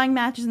 qualifying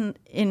matches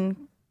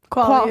in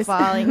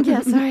qualifying.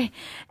 Yeah, sorry.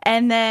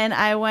 And then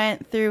I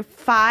went through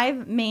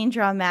 5 main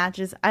draw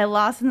matches. I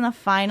lost in the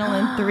final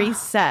in 3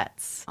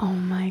 sets. Oh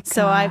my God.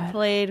 So I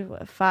played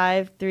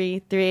 5,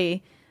 3,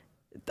 3,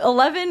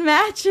 11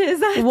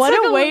 matches. What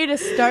a way to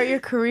start your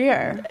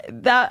career.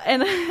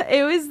 And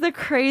it was the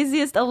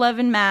craziest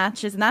 11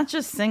 matches. And that's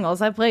just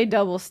singles. I played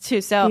doubles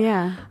too. So,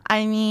 yeah.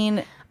 I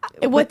mean,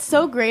 what's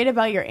so great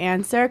about your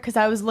answer, because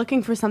I was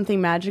looking for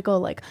something magical,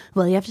 like,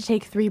 well, you have to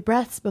take 3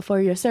 breaths before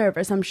your serve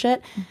or some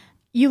shit.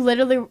 You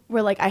literally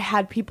were like, I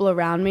had people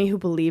around me who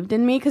believed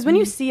in me. Because when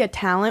you see a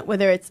talent,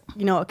 whether it's,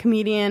 you know, a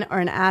comedian or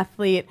an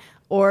athlete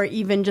or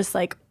even just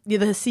like the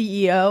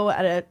CEO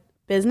at a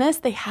business,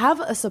 they have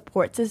a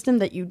support system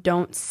that you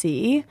don't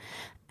see.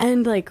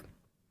 And like,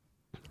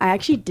 I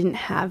actually didn't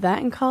have that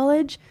in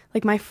college.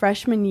 Like my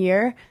freshman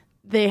year,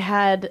 they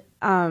had,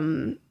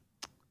 what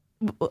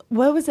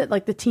was it?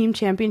 Like the team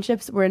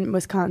championships were in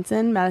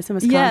Wisconsin, Madison,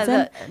 Wisconsin.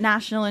 Yeah, the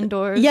national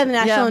indoors. Yeah, the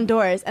national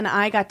indoors. And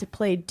I got to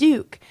play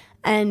Duke.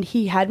 And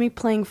he had me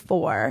playing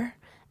 4,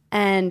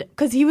 and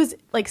because he was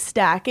like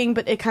stacking,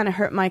 but it kind of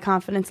hurt my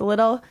confidence a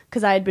little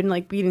because I had been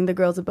like beating the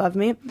girls above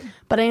me.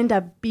 But I ended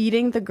up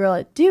beating the girl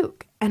at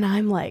Duke, and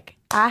I'm like,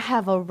 I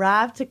have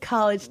arrived to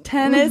college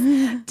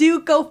tennis.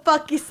 Duke, go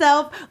fuck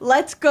yourself.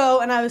 Let's go.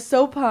 And I was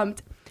so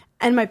pumped.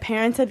 And my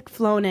parents had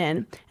flown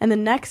in, and the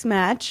next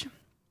match,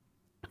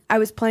 I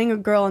was playing a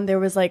girl, and there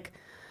was like,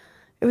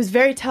 it was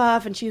very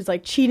tough, and she was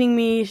like cheating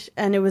me,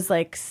 and it was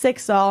like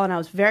 6-all, and I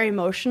was very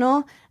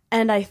emotional.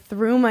 And I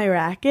threw my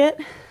racket,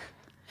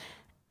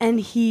 and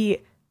he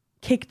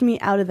kicked me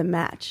out of the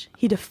match.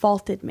 He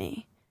defaulted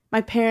me.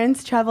 My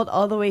parents traveled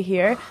all the way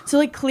here. So,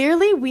 like,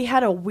 clearly we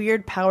had a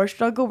weird power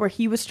struggle where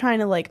he was trying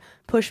to, like,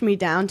 push me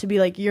down to be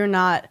like, you're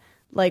not,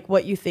 like,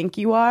 what you think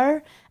you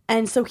are.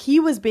 And so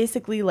he was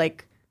basically,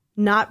 like,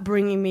 not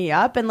bringing me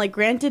up. And, like,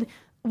 granted,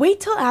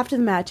 wait till after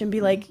the match and be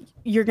like,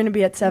 you're going to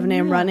be at 7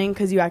 a.m. running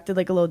because you acted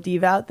like a little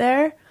diva out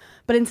there.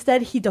 But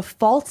instead, he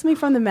defaults me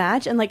from the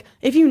match. And, like,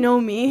 if you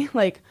know me,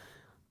 like,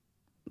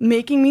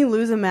 making me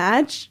lose a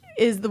match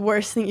is the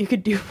worst thing you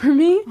could do for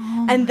me.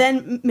 And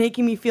then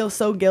making me feel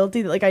so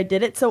guilty that, like, I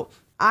did it. So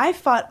I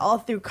fought all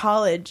through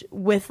college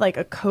with, like,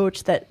 a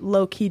coach that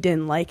low-key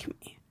didn't like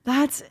me.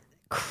 That's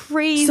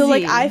crazy. So,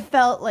 like, I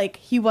felt like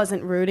he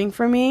wasn't rooting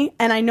for me.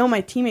 And I know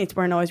my teammates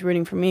weren't always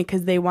rooting for me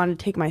because they wanted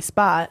to take my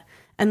spot.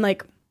 And,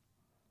 like,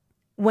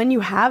 when you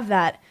have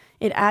that,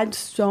 it adds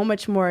so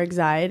much more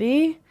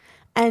anxiety.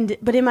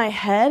 But in my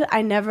head,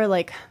 I never,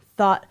 like,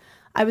 thought...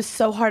 I was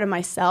so hard on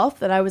myself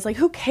that I was like,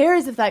 who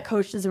cares if that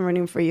coach isn't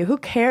rooting for you? Who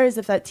cares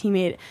if that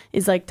teammate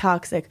is, like,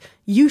 toxic?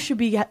 You should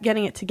be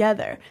getting it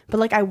together. But,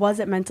 like, I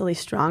wasn't mentally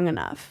strong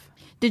enough.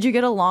 Did you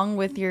get along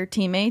with your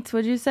teammates,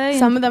 would you say?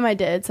 Some of them I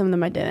did. Some of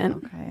them I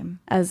didn't. Okay.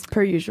 As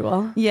per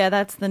usual. Yeah,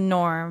 that's the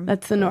norm.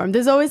 That's the norm.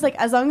 There's always, like,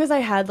 as long as I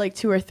had, like,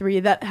 2 or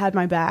 3 that had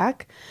my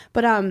back.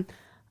 But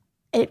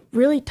it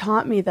really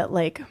taught me that,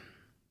 like,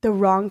 the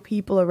wrong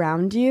people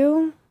around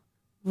you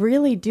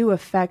really do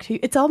affect you.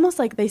 It's almost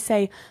like they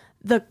say...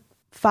 the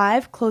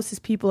 5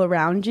 closest people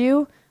around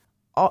you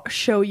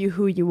show you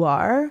who you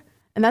are.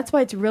 And that's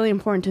why it's really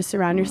important to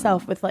surround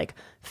yourself with, like,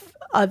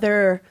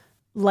 other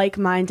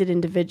like-minded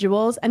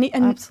individuals. And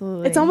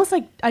Absolutely. it's almost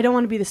like I don't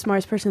want to be the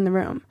smartest person in the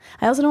room.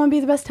 I also don't want to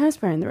be the best tennis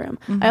player in the room.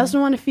 I also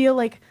don't want to feel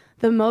like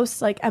the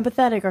most like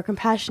empathetic or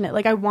compassionate.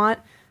 Like I want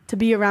to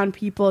be around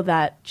people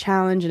that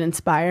challenge and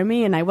inspire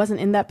me, and I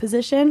wasn't in that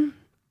position.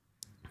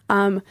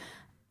 And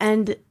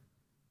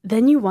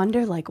then you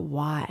wonder, like,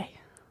 why?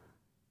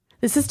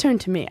 This has turned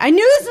to me. I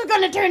knew this was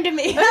going to turn to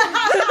me.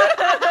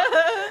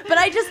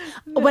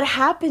 But what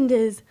happened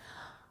is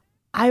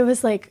I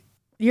was like,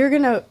 you're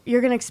gonna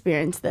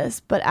experience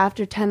this. But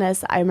after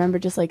tennis, I remember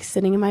just like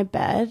sitting in my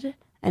bed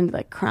and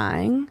like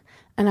crying.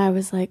 And I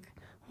was like,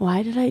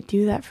 why did I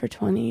do that for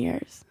 20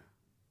 years?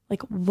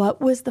 Like,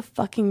 what was the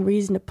fucking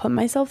reason to put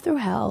myself through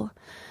hell?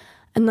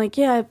 And like,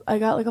 yeah, I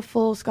got like a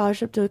full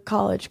scholarship to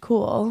college.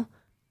 Cool.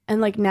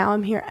 And like, now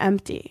I'm here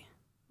empty.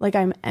 Like,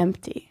 I'm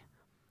empty.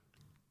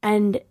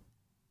 And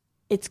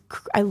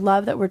I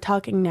love that we're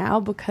talking now,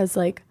 because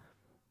like,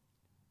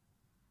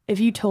 if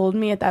you told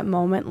me at that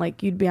moment,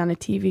 like you'd be on a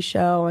TV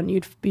show and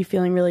you'd be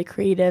feeling really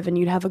creative and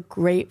you'd have a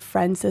great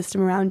friend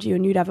system around you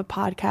and you'd have a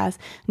podcast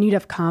and you'd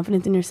have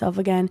confidence in yourself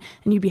again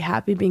and you'd be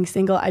happy being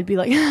single, I'd be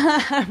like,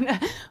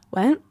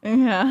 what?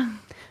 Yeah.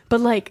 But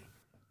like,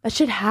 that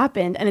shit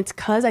happened, and it's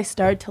because I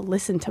started to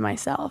listen to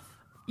myself.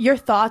 Your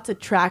thoughts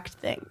attract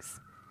things.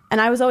 And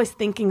I was always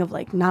thinking of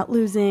like not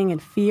losing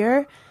and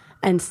fear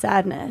and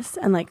sadness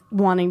and like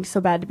wanting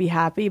so bad to be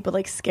happy, but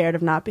like scared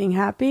of not being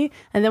happy.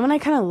 And then when I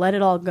kind of let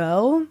it all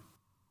go,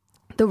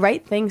 the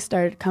right things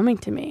started coming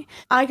to me.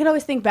 I could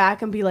always think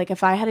back and be like,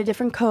 if I had a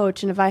different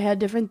coach and if I had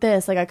different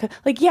this, like I could,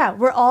 like, yeah,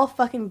 we're all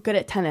fucking good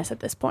at tennis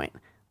at this point.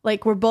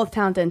 Like we're both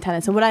talented in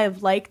tennis. And would I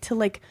have liked to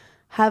like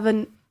have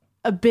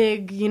a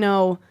big, you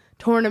know,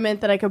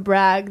 tournament that I could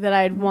brag that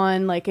I'd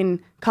won like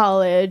in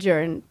college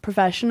or in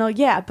professional?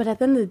 Yeah. But at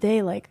the end of the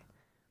day, like,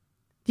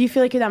 do you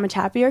feel like you're that much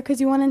happier because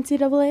you won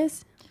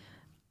NCAAs?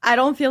 I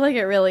don't feel like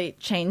it really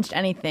changed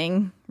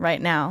anything right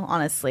now,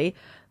 honestly.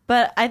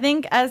 But I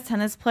think as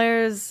tennis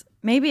players,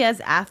 maybe as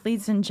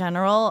athletes in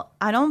general,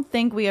 I don't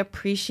think we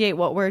appreciate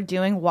what we're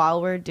doing while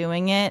we're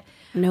doing it.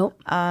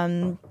 Nope.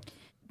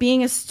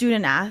 Being a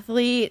student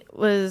athlete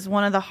was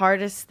one of the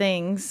hardest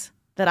things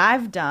that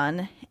I've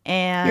done.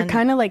 And you're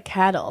kind of like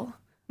cattle.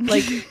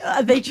 Like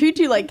they treat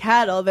you like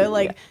cattle. They're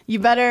like, you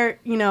better,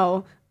 you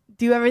know,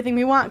 do everything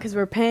we want because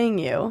we're paying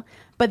you.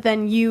 But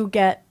then you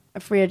get a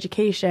free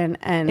education.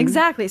 And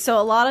exactly. So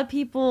a lot of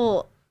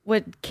people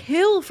would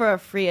kill for a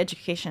free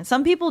education.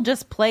 Some people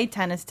just play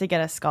tennis to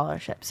get a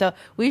scholarship. So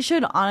we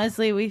should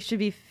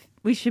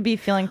be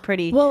feeling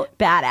pretty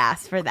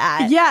badass for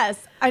that.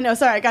 Yes. I know.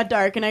 Sorry, I got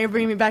dark and now you're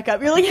bringing me back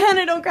up. You're like,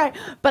 Hannah, don't cry.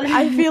 But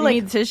I feel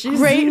like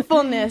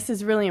gratefulness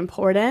is really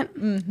important.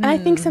 And I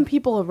think some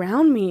people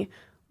around me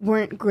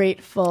weren't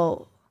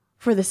grateful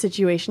for the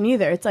situation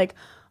either. It's like,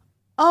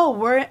 oh,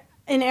 we're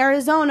in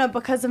Arizona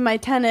because of my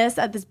tennis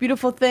at this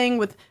beautiful thing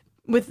with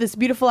this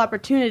beautiful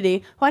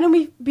opportunity. Why don't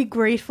we be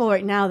grateful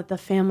right now that the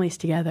family's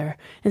together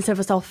instead of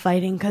us all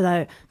fighting because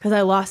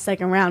I lost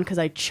second round because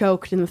I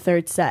choked in the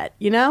third set,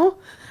 you know?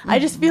 I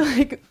just feel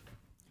like,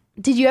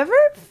 did you ever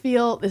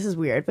feel, this is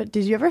weird, but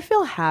did you ever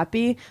feel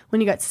happy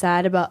when you got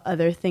sad about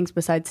other things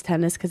besides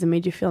tennis because it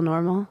made you feel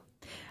normal?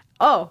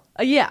 Oh,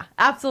 yeah,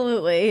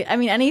 absolutely. I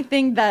mean,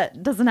 anything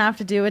that doesn't have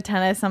to do with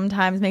tennis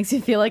sometimes makes you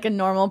feel like a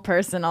normal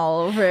person all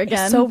over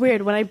again. It's so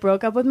weird. When I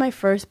broke up with my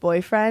first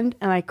boyfriend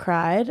and I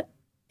cried,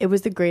 it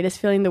was the greatest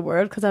feeling in the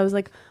world because I was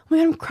like, oh my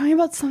God, I'm crying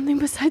about something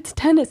besides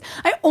tennis.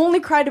 I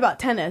only cried about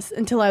tennis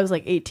until I was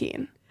like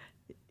 18.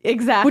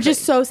 Exactly. Which is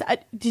so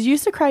sad. Did you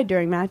used to cry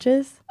during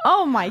matches?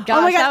 Oh my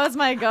gosh, that was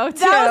my go-to.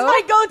 That was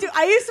my go-to.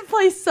 I used to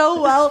play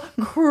so well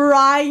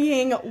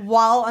crying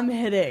while I'm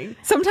hitting.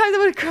 Sometimes I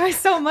would cry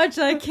so much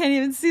that I can't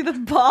even see the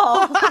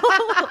ball.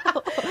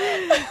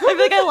 I feel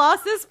like I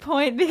lost this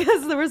point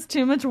because there was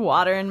too much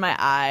water in my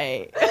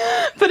eye.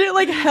 But it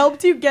like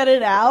helped you get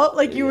it out.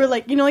 Like you were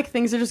like, you know, like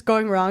things are just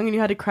going wrong and you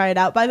had to cry it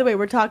out. By the way,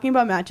 we're talking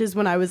about matches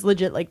when I was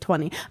legit like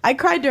 20. I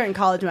cried during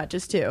college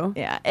matches too.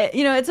 Yeah.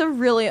 It's a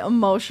really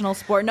emotional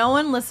sport. No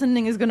one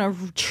listening is going to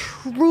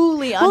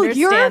truly understand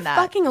you're that.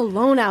 Fucking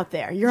alone out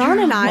there. You're on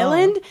an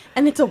island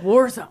and it's a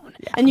war zone.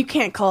 Yeah. And you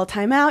can't call a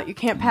timeout. You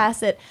can't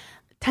pass it.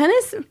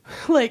 Tennis,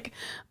 like,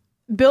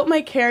 built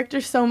my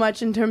character so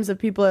much in terms of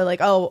people are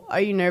like, oh, are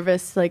you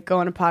nervous? Like, go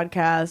on a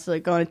podcast,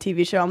 like, go on a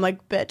TV show. I'm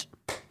like, bitch,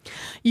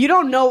 you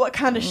don't know what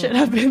kind of shit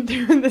I've been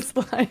through in this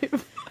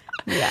life.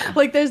 Yeah.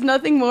 Like, there's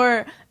nothing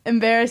more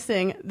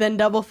embarrassing than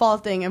double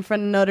faulting in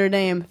front of Notre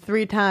Dame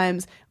 3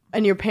 times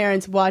and your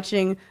parents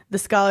watching the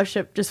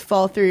scholarship just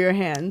fall through your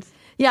hands.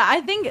 Yeah,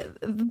 I think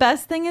the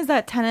best thing is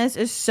that tennis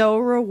is so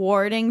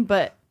rewarding,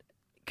 but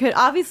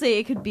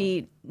it could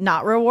be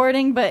not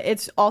rewarding, but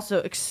it's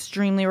also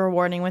extremely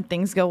rewarding when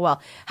things go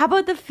well. How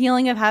about the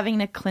feeling of having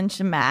to clinch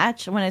a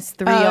match when it's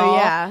 3-all? Oh,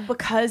 yeah.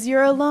 Because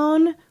you're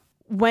alone,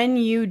 when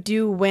you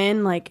do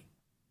win, like,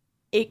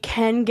 it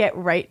can get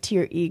right to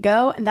your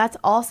ego. And that's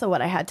also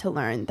what I had to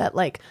learn, that,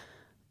 like,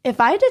 if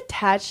I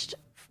detached,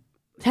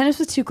 tennis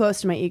was too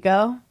close to my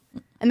ego,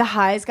 and the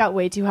highs got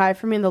way too high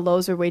for me and the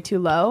lows were way too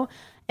low.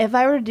 If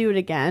I were to do it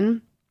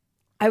again,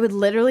 I would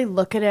literally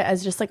look at it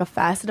as just like a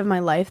facet of my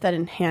life that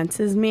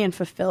enhances me and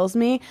fulfills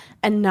me,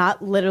 and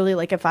not literally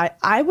like if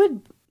I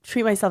would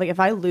treat myself like if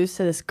I lose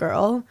to this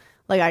girl,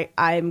 like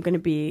I'm going to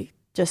be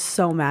just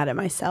so mad at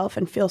myself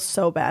and feel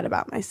so bad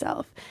about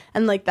myself.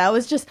 And like that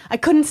was just, I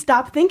couldn't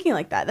stop thinking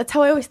like that. That's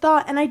how I always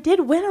thought. And I did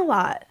win a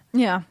lot.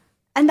 Yeah.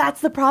 And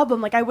that's the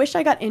problem. Like, I wish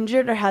I got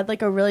injured or had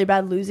like a really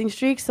bad losing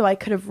streak so I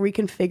could have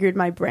reconfigured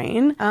my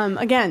brain.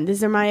 Again,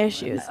 these are my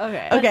issues.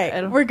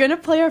 Okay. We're going to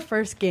play our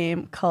first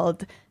game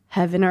called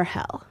Heaven or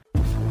Hell.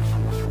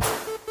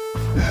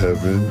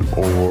 Heaven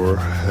or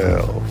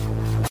hell?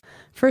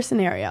 First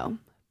scenario,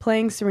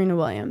 playing Serena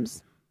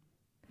Williams.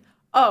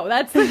 Oh,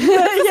 that's yeah,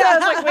 I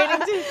was like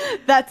waiting to.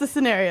 That's a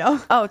scenario.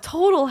 Oh,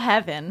 total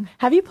heaven.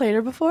 Have you played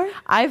her before?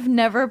 I've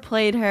never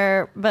played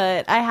her,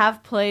 but I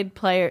have played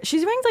players.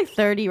 She's ranked like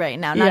 30 right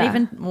now, not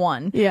even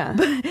 1. Yeah.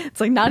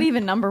 It's like not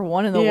even number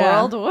 1 in the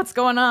world. What's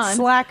going on?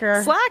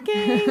 Slacking.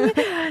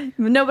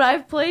 No, but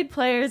I've played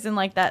players in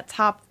like that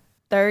top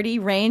 30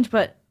 range,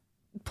 but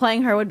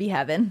playing her would be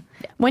heaven.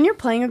 When you're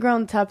playing a girl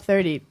in the top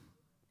 30,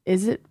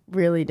 is it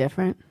really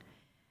different?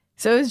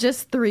 So it was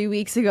just 3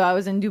 weeks ago. I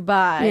was in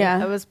Dubai. Yeah.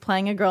 I was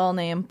playing a girl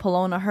named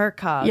Polona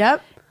Herkog.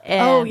 Yep.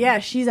 And oh, yeah.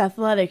 She's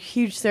athletic.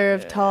 Huge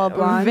serve, tall,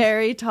 blonde.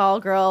 Very tall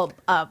girl.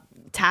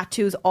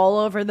 Tattoos all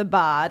over the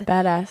bod.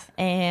 Badass.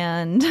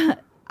 And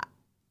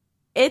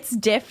it's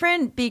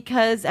different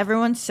because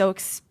everyone's so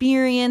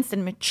experienced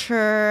and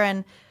mature.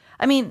 And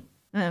I mean,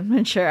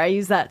 mature. I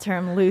use that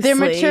term loosely. They're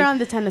mature on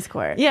the tennis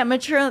court. Yeah,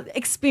 mature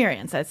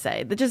experience, I'd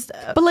say. But just,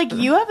 but like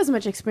you have as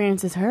much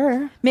experience as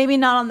her. Maybe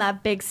not on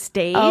that big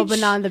stage. Oh, but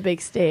not on the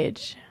big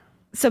stage.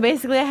 So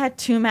basically, I had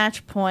 2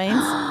 match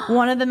points.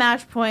 One of the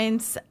match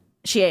points,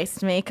 she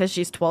aced me because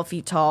she's 12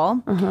 feet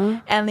tall.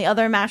 And the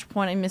other match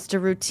point, I missed a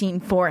routine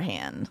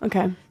forehand.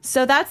 Okay.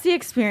 So that's the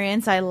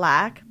experience I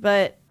lack.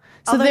 But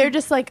so they're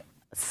just like,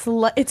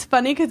 it's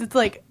funny because it's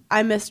like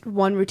I missed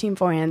one routine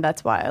forehand.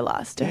 That's why I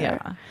lost to her.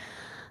 Yeah.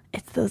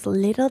 It's those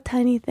little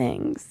tiny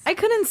things. I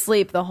couldn't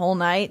sleep the whole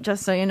night,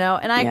 just so you know,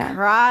 and I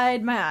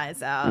cried my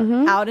eyes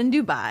out in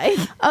Dubai.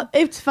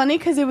 It's funny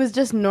because it was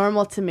just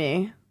normal to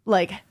me,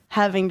 like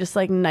having just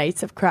like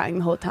nights of crying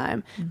the whole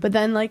time. But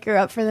then like you're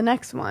up for the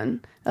next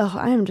one. Oh,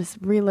 I am just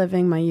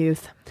reliving my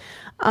youth.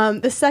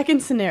 The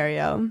second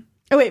scenario.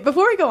 Oh, wait,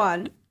 before we go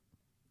on,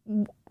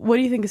 what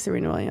do you think of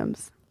Serena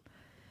Williams?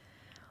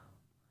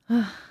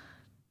 I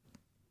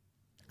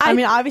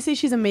mean, obviously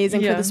she's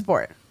amazing for the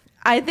sport.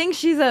 I think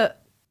she's a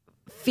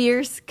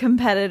fierce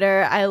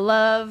competitor. I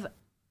love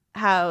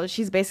how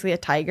she's basically a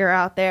tiger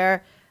out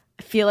there.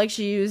 I feel like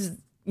she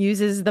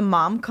uses the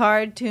mom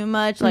card too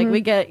much. Like,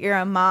 we get you're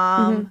a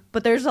mom,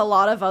 but there's a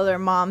lot of other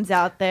moms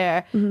out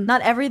there.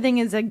 Not everything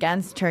is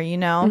against her, you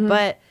know,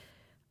 but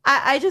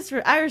I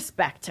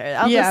respect her.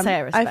 I'll just say I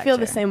respect her. I feel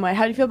the same way.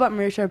 How do you feel about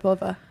Maria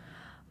Sharapova?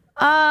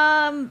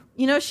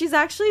 You know, she's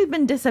actually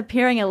been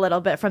disappearing a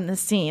little bit from the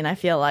scene, I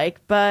feel like.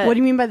 But what do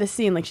you mean by the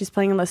scene? Like she's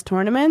playing in less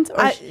tournaments?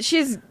 Or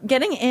she's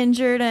getting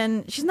injured,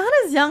 and she's not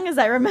as young as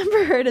I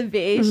remember her to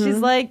be. She's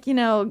like, you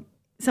know,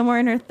 somewhere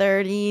in her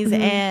 30s,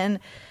 and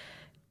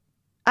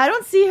I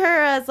don't see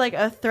her as like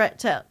a threat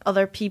to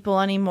other people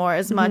anymore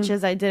as much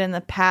as I did in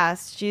the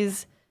past.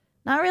 She's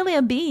not really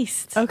a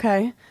beast.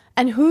 Okay.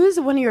 And who's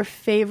one of your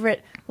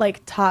favorite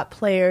like top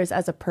players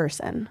as a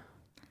person?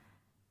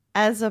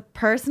 As a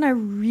person, I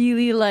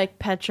really like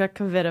Petra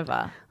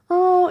Kvitova.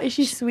 Oh, is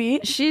she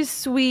sweet? She's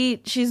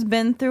sweet. She's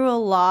been through a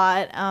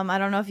lot. I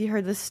don't know if you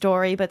heard the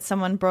story, but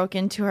someone broke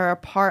into her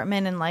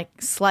apartment and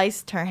like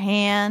sliced her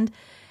hand.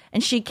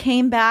 And she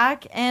came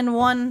back and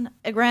won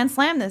a Grand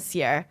Slam this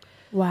year.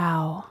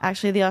 Wow.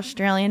 Actually, the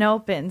Australian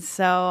Open.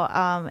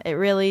 So it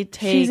really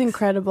takes... She's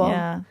incredible.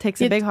 Yeah,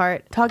 takes a big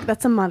heart.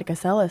 That's some Monica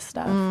Seles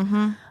stuff.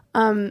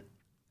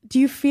 Do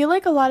you feel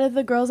like a lot of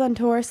the girls on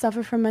tour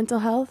suffer from mental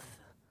health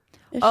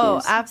issues?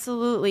 Oh,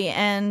 absolutely.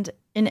 And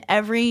in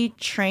every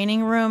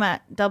training room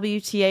at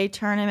WTA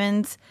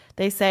tournaments,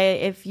 they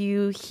say if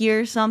you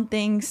hear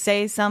something,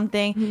 say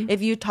something.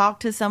 If you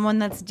talk to someone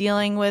that's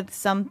dealing with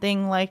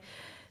something like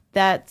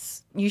that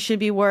you should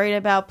be worried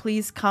about,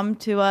 please come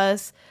to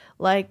us.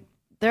 Like,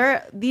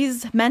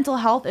 these mental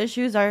health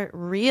issues are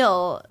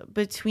real,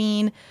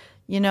 between,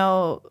 you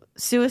know,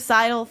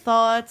 suicidal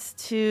thoughts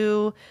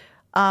to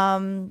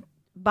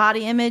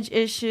body image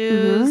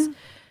issues.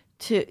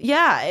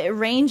 It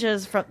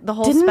ranges from the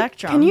whole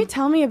spectrum. Can you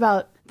tell me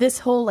about this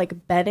whole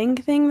like betting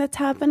thing that's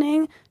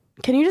happening?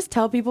 Can you just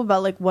tell people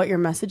about like what your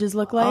messages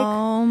look like?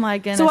 Oh my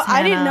goodness. So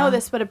I didn't know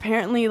this, but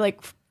apparently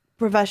like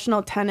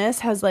professional tennis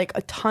has like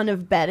a ton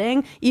of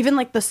betting, even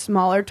like the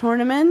smaller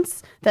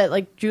tournaments that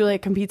like Julia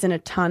competes in a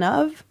ton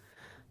of.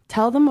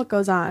 Tell them what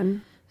goes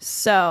on.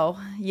 So,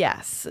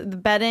 yes, the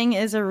betting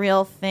is a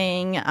real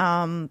thing.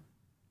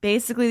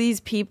 Basically, these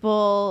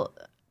people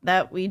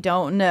that we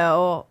don't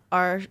know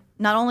are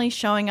not only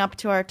showing up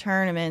to our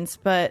tournaments,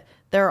 but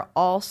they're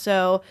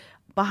also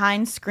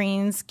behind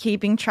screens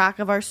keeping track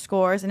of our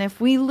scores. And if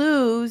we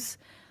lose,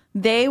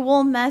 they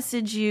will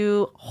message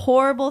you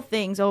horrible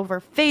things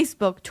over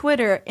Facebook,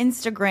 Twitter,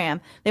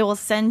 Instagram. They will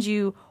send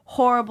you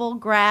horrible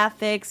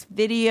graphics,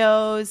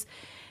 videos,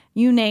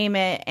 you name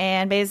it,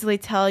 and basically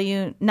tell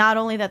you not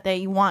only that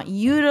they want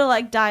you to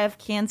like die of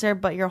cancer,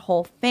 but your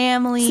whole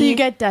family. So you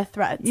get death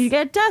threats. You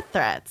get death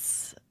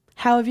threats.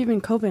 How have you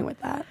been coping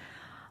with that?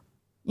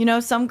 You know,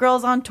 some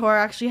girls on tour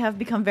actually have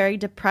become very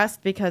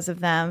depressed because of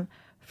them.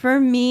 For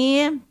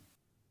me,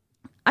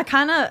 I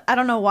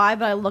don't know why,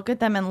 but I look at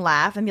them and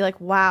laugh and be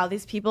like, wow,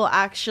 these people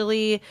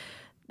actually,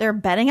 they're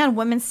betting on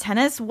women's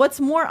tennis. What's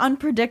more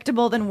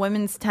unpredictable than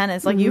women's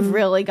tennis? Like, you've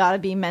really got to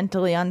be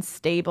mentally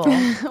unstable.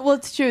 Well,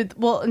 it's true.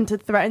 Well, and to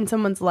threaten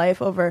someone's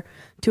life over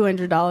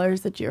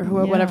 $200 that year,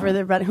 or whatever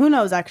they're betting. Who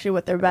knows actually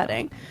what they're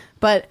betting?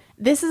 But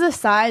this is a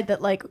side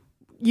that, like,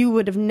 you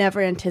would have never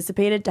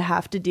anticipated to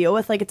have to deal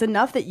with. Like, it's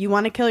enough that you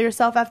want to kill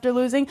yourself after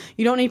losing.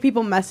 You don't need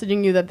people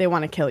messaging you that they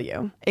want to kill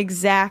you.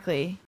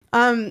 Exactly.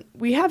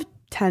 We have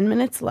 10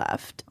 minutes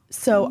left.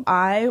 So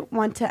I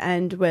want to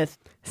end with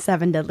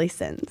 7 deadly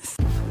sins.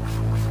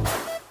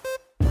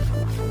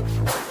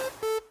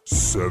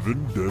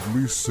 7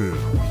 deadly sins.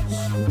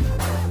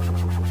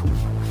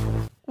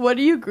 What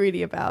are you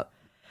greedy about?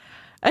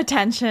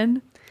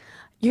 Attention.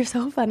 You're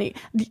so funny.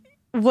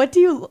 What do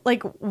you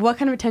like? What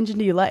kind of attention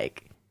do you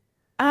like?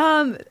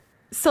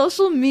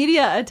 Social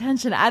media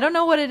attention. I don't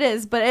know what it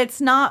is, but it's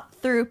not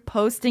through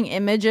posting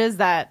images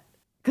that,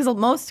 because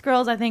most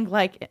girls, I think,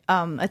 like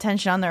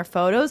attention on their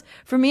photos.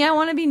 For me, I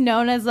want to be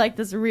known as like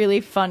this really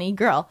funny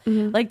girl.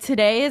 Like,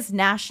 today is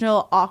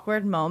National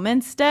Awkward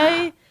Moments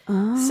Day.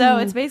 So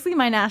it's basically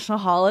my national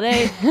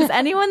holiday. Because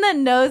anyone that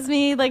knows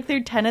me, like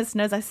through tennis,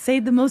 knows I say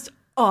the most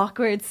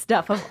awkward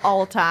stuff of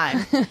all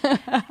time.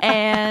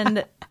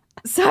 And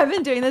so I've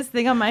been doing this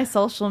thing on my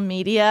social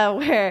media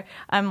where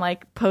I'm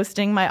like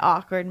posting my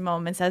awkward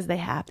moments as they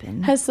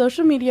happen. Has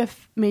social media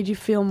made you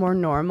feel more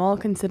normal,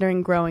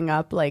 considering growing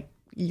up, like,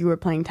 you were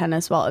playing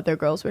tennis while other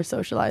girls were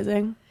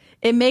socializing?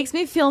 It makes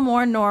me feel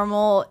more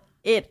normal.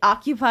 It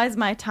occupies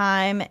my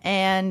time,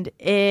 and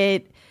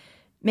it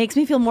makes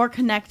me feel more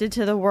connected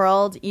to the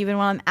world, even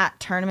when I'm at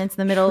tournaments in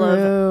the middle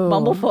of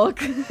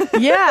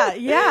Bumblefolk.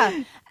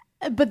 Yeah.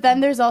 But then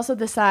there's also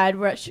the side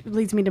where it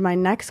leads me to my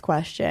next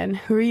question.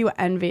 Who are you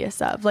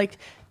envious of? Like,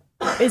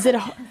 is it...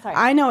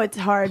 I know it's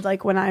hard,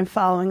 like, when I'm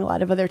following a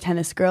lot of other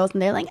tennis girls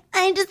and they're like,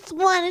 I just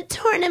won a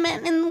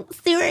tournament in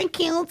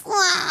Syracuse.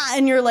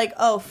 And you're like,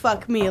 oh,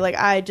 fuck me. Like,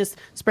 I just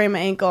sprained my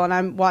ankle and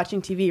I'm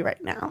watching TV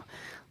right now.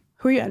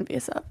 Who are you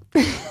envious of?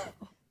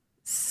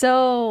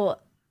 So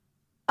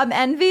I'm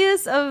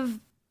envious of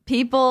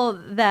people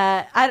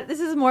that this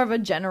is more of a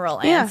general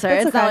answer.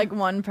 It's okay. not like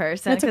one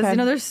person, because okay. you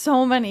know, there's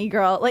so many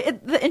girls.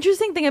 Like, the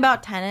interesting thing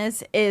about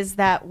tennis is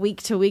that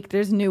week to week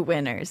there's new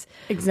winners.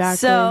 Exactly.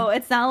 So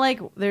it's not like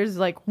there's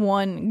like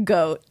one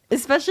GOAT,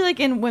 especially like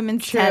in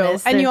women's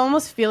tennis. And you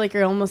almost feel like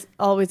you're almost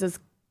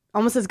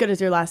as good as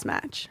your last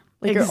match.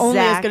 Like, you're only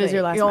as good as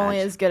your last match. You're only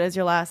as good as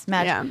your last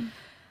match. Yeah,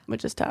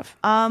 which is tough.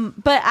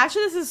 But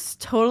actually, this is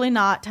totally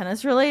not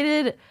tennis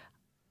related.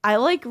 I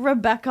like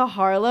Rebecca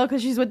Harlow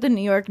because she's with the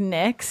New York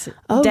Knicks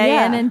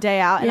day in and day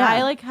out. And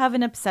I like have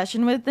an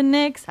obsession with the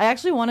Knicks. I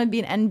actually want to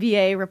be an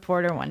NBA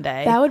reporter one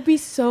day. That would be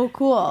so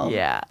cool.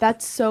 Yeah.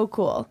 That's so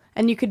cool.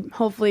 And you could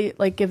hopefully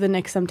like give the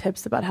Knicks some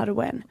tips about how to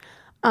win.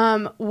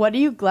 What are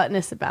you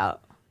gluttonous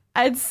about?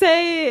 I'd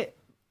say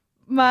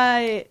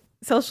my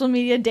social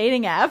media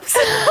dating apps.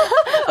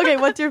 Okay,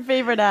 what's your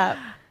favorite app?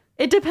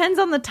 It depends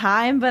on the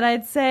time, but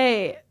I'd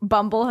say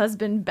Bumble has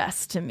been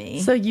best to me.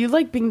 So you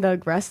like being the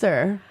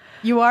aggressor.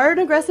 You are an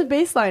aggressive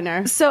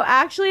baseliner. So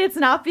actually, it's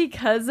not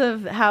because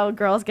of how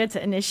girls get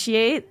to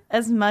initiate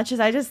as much as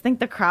I just think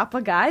the crop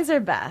of guys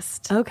are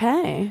best.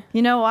 Okay.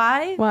 You know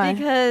why? Why?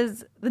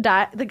 Because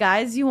the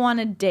guys you want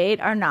to date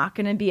are not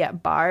going to be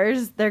at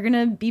bars. They're going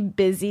to be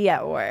busy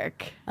at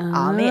work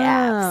on the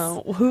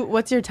apps.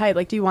 What's your type?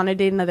 Like, do you want to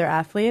date another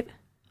athlete?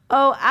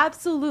 Oh,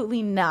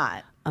 absolutely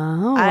not.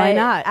 Oh, why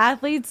not?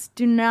 Athletes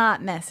do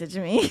not message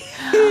me.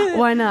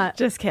 Why not?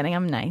 Just kidding.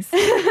 I'm nice.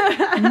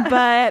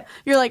 But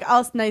you're like,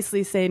 I'll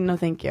nicely say no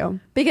thank you.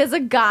 Because a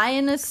guy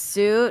in a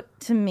suit,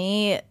 to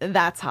me,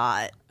 that's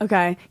hot.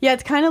 Okay. Yeah,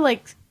 it's kind of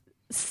like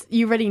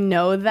you already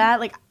know that.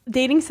 Like,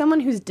 dating someone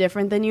who's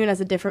different than you and has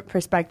a different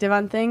perspective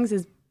on things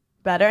is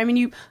better. I mean,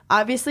 you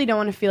obviously don't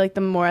want to feel like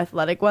the more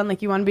athletic one.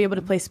 Like, you want to be able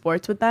to play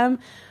sports with them.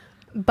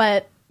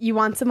 But you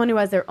want someone who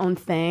has their own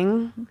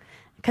thing.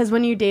 Because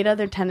when you date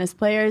other tennis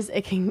players,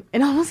 it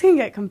almost can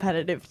get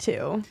competitive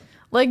too.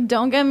 Like,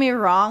 don't get me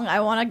wrong,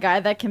 I want a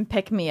guy that can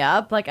pick me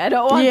up. Like, I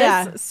don't want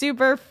this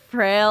super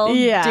frail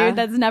dude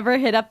that's never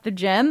hit up the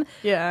gym.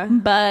 Yeah.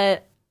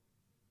 But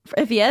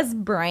if he has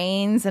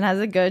brains and has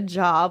a good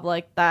job,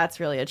 like, that's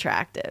really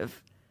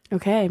attractive.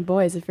 Okay,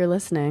 boys, if you're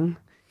listening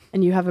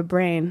and you have a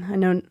brain, I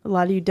know a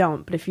lot of you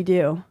don't, but if you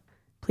do,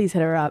 please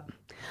hit her up.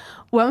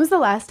 When was the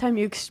last time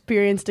you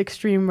experienced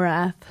extreme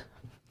wrath?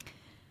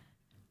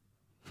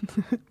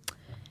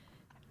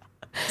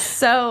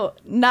 So,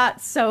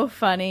 not so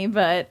funny,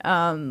 but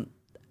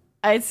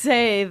I'd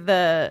say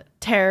the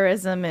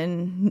terrorism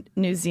in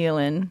New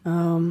Zealand.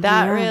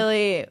 That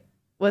really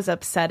was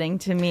upsetting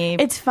to me.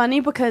 It's funny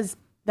because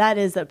that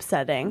is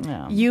upsetting.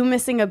 Yeah. You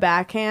missing a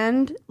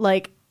backhand,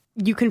 like,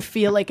 you can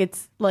feel like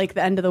it's like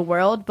the end of the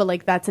world, but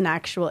like that's an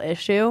actual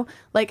issue.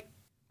 Like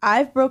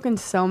I've broken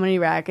so many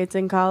rackets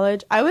in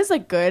college. I was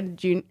like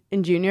good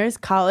in juniors.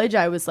 College,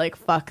 I was like,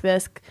 fuck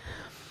this.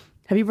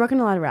 Have you broken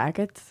a lot of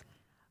rackets?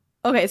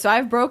 Okay, so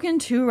I've broken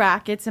 2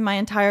 rackets in my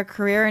entire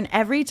career, and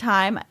every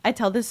time I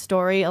tell this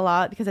story a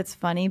lot because it's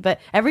funny, but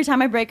every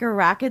time I break a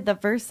racket, the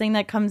first thing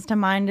that comes to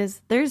mind is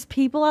there's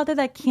people out there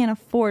that can't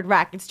afford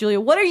rackets.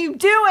 Julia, what are you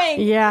doing?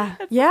 Yeah.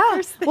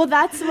 Well,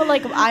 that's what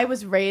like I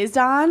was raised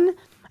on,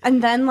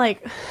 and then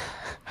like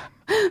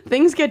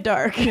things get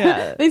dark.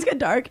 Yeah. Things get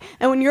dark.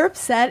 And when you're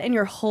upset and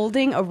you're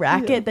holding a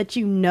racket that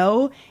you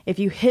know if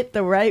you hit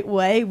the right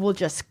way will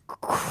just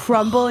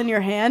crumble in your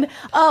hand.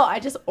 Oh,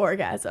 I just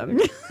orgasm.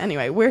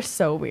 Anyway, we're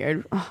so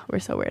weird. Oh, we're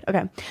so weird.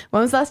 Okay.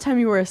 When was the last time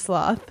you were a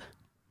sloth?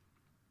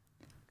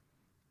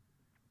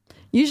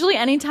 Usually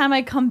anytime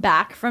I come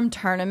back from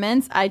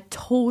tournaments, I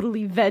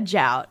totally veg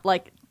out.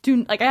 Like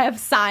I have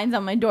signs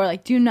on my door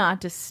like do not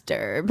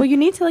disturb. Well, you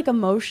need to like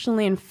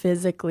emotionally and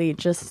physically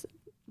just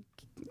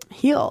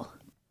heal.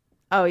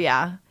 Oh,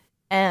 yeah.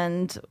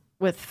 And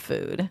with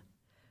food.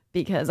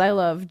 Because I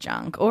love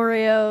junk.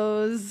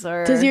 Oreos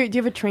or... Do you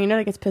have a trainer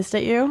that gets pissed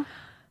at you?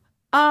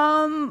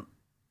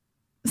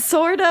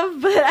 Sort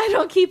of, but I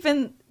don't keep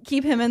him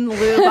in the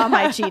loop on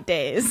my cheat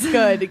days.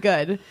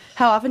 Good.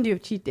 How often do you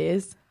have cheat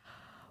days?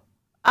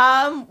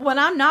 When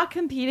I'm not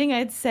competing,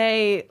 I'd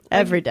say... Like,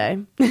 every day.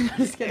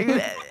 Just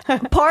kidding.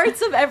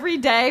 Parts of every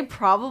day,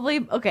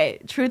 probably. Okay,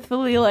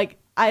 truthfully, like...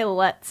 I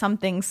let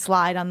something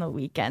slide on the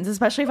weekends,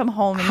 especially if I'm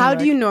home. How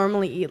do you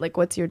normally eat? Like,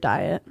 what's your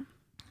diet?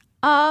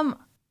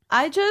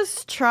 I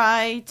just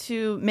try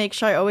to make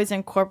sure I always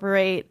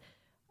incorporate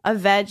a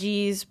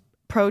veggies,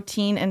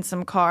 protein, and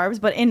some carbs,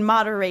 but in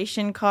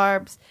moderation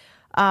carbs.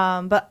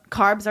 But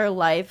carbs are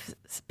life.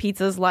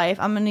 Pizza's life.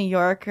 I'm a New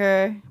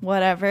Yorker,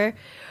 whatever.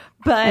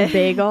 But and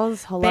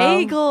bagels, hello?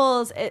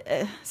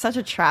 Bagels, such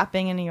a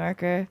trapping in New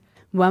Yorker.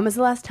 When was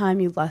the last time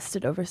you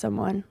lusted over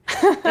someone?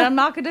 And I'm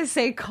not going to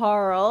say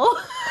Carl.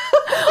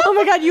 Oh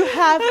my God, you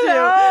have to.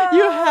 No,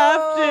 you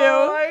have to.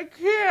 I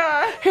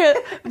can't. Here,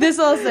 this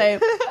I'll say.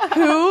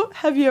 Who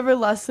have you ever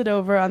lusted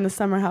over on the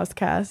Summer House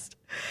cast?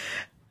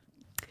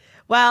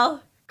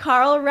 Well,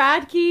 Carl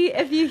Radke,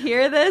 if you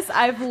hear this,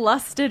 I've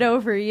lusted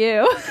over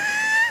you.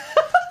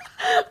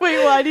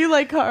 Wait, why do you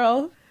like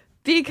Carl?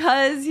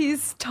 Because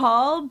he's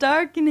tall,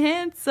 dark, and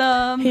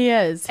handsome. He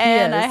is. I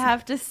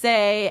have to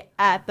say,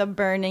 at the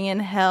Burning in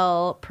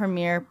Hell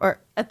premiere,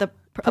 or at the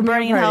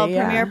Burning in Hell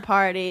premiere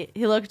party,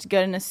 he looked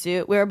good in a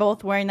suit. We were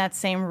both wearing that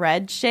same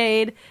red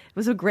shade. It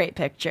was a great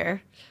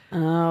picture.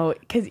 Oh,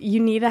 because you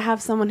need to have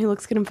someone who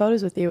looks good in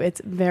photos with you. It's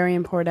very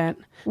important.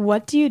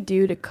 What do you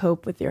do to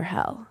cope with your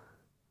hell?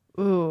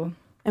 Ooh.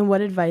 And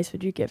what advice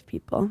would you give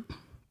people?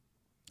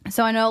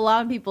 So I know a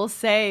lot of people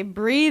say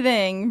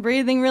breathing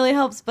really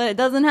helps, but it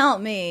doesn't help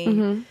me.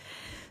 Mm-hmm.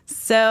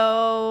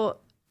 So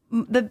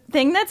the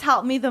thing that's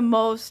helped me the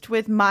most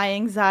with my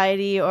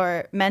anxiety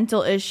or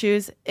mental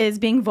issues is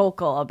being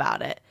vocal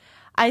about it.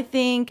 I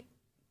think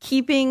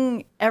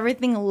keeping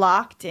everything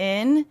locked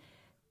in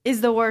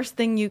is the worst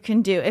thing you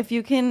can do. If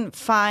you can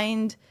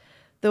find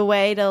the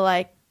way to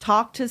like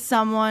talk to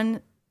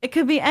someone, it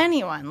could be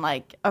anyone,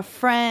 like a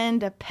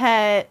friend, a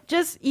pet,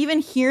 just even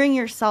hearing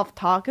yourself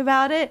talk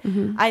about it.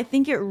 Mm-hmm. I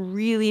think it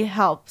really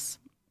helps.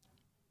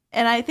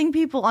 And I think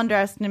people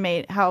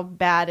underestimate how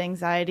bad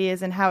anxiety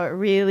is and how it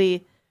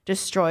really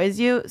destroys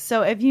you.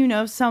 So if you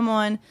know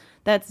someone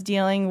that's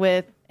dealing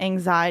with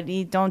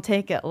anxiety, don't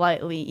take it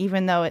lightly,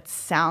 even though it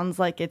sounds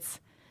like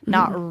it's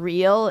not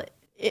real.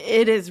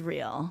 It is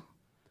real.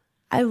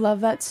 I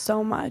love that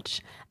so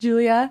much.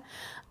 Julia,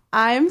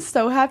 I'm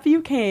so happy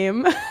you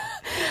came.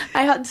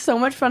 I had so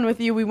much fun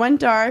with you. We went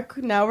dark,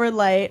 now we're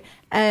light,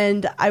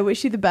 and I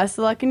wish you the best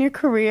of luck in your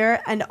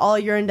career and all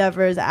your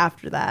endeavors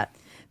after that.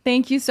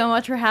 Thank you so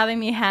much for having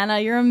me, Hannah.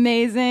 You're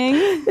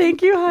amazing.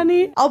 Thank you,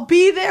 honey. I'll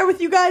be there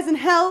with you guys in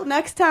hell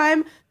next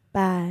time.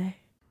 Bye.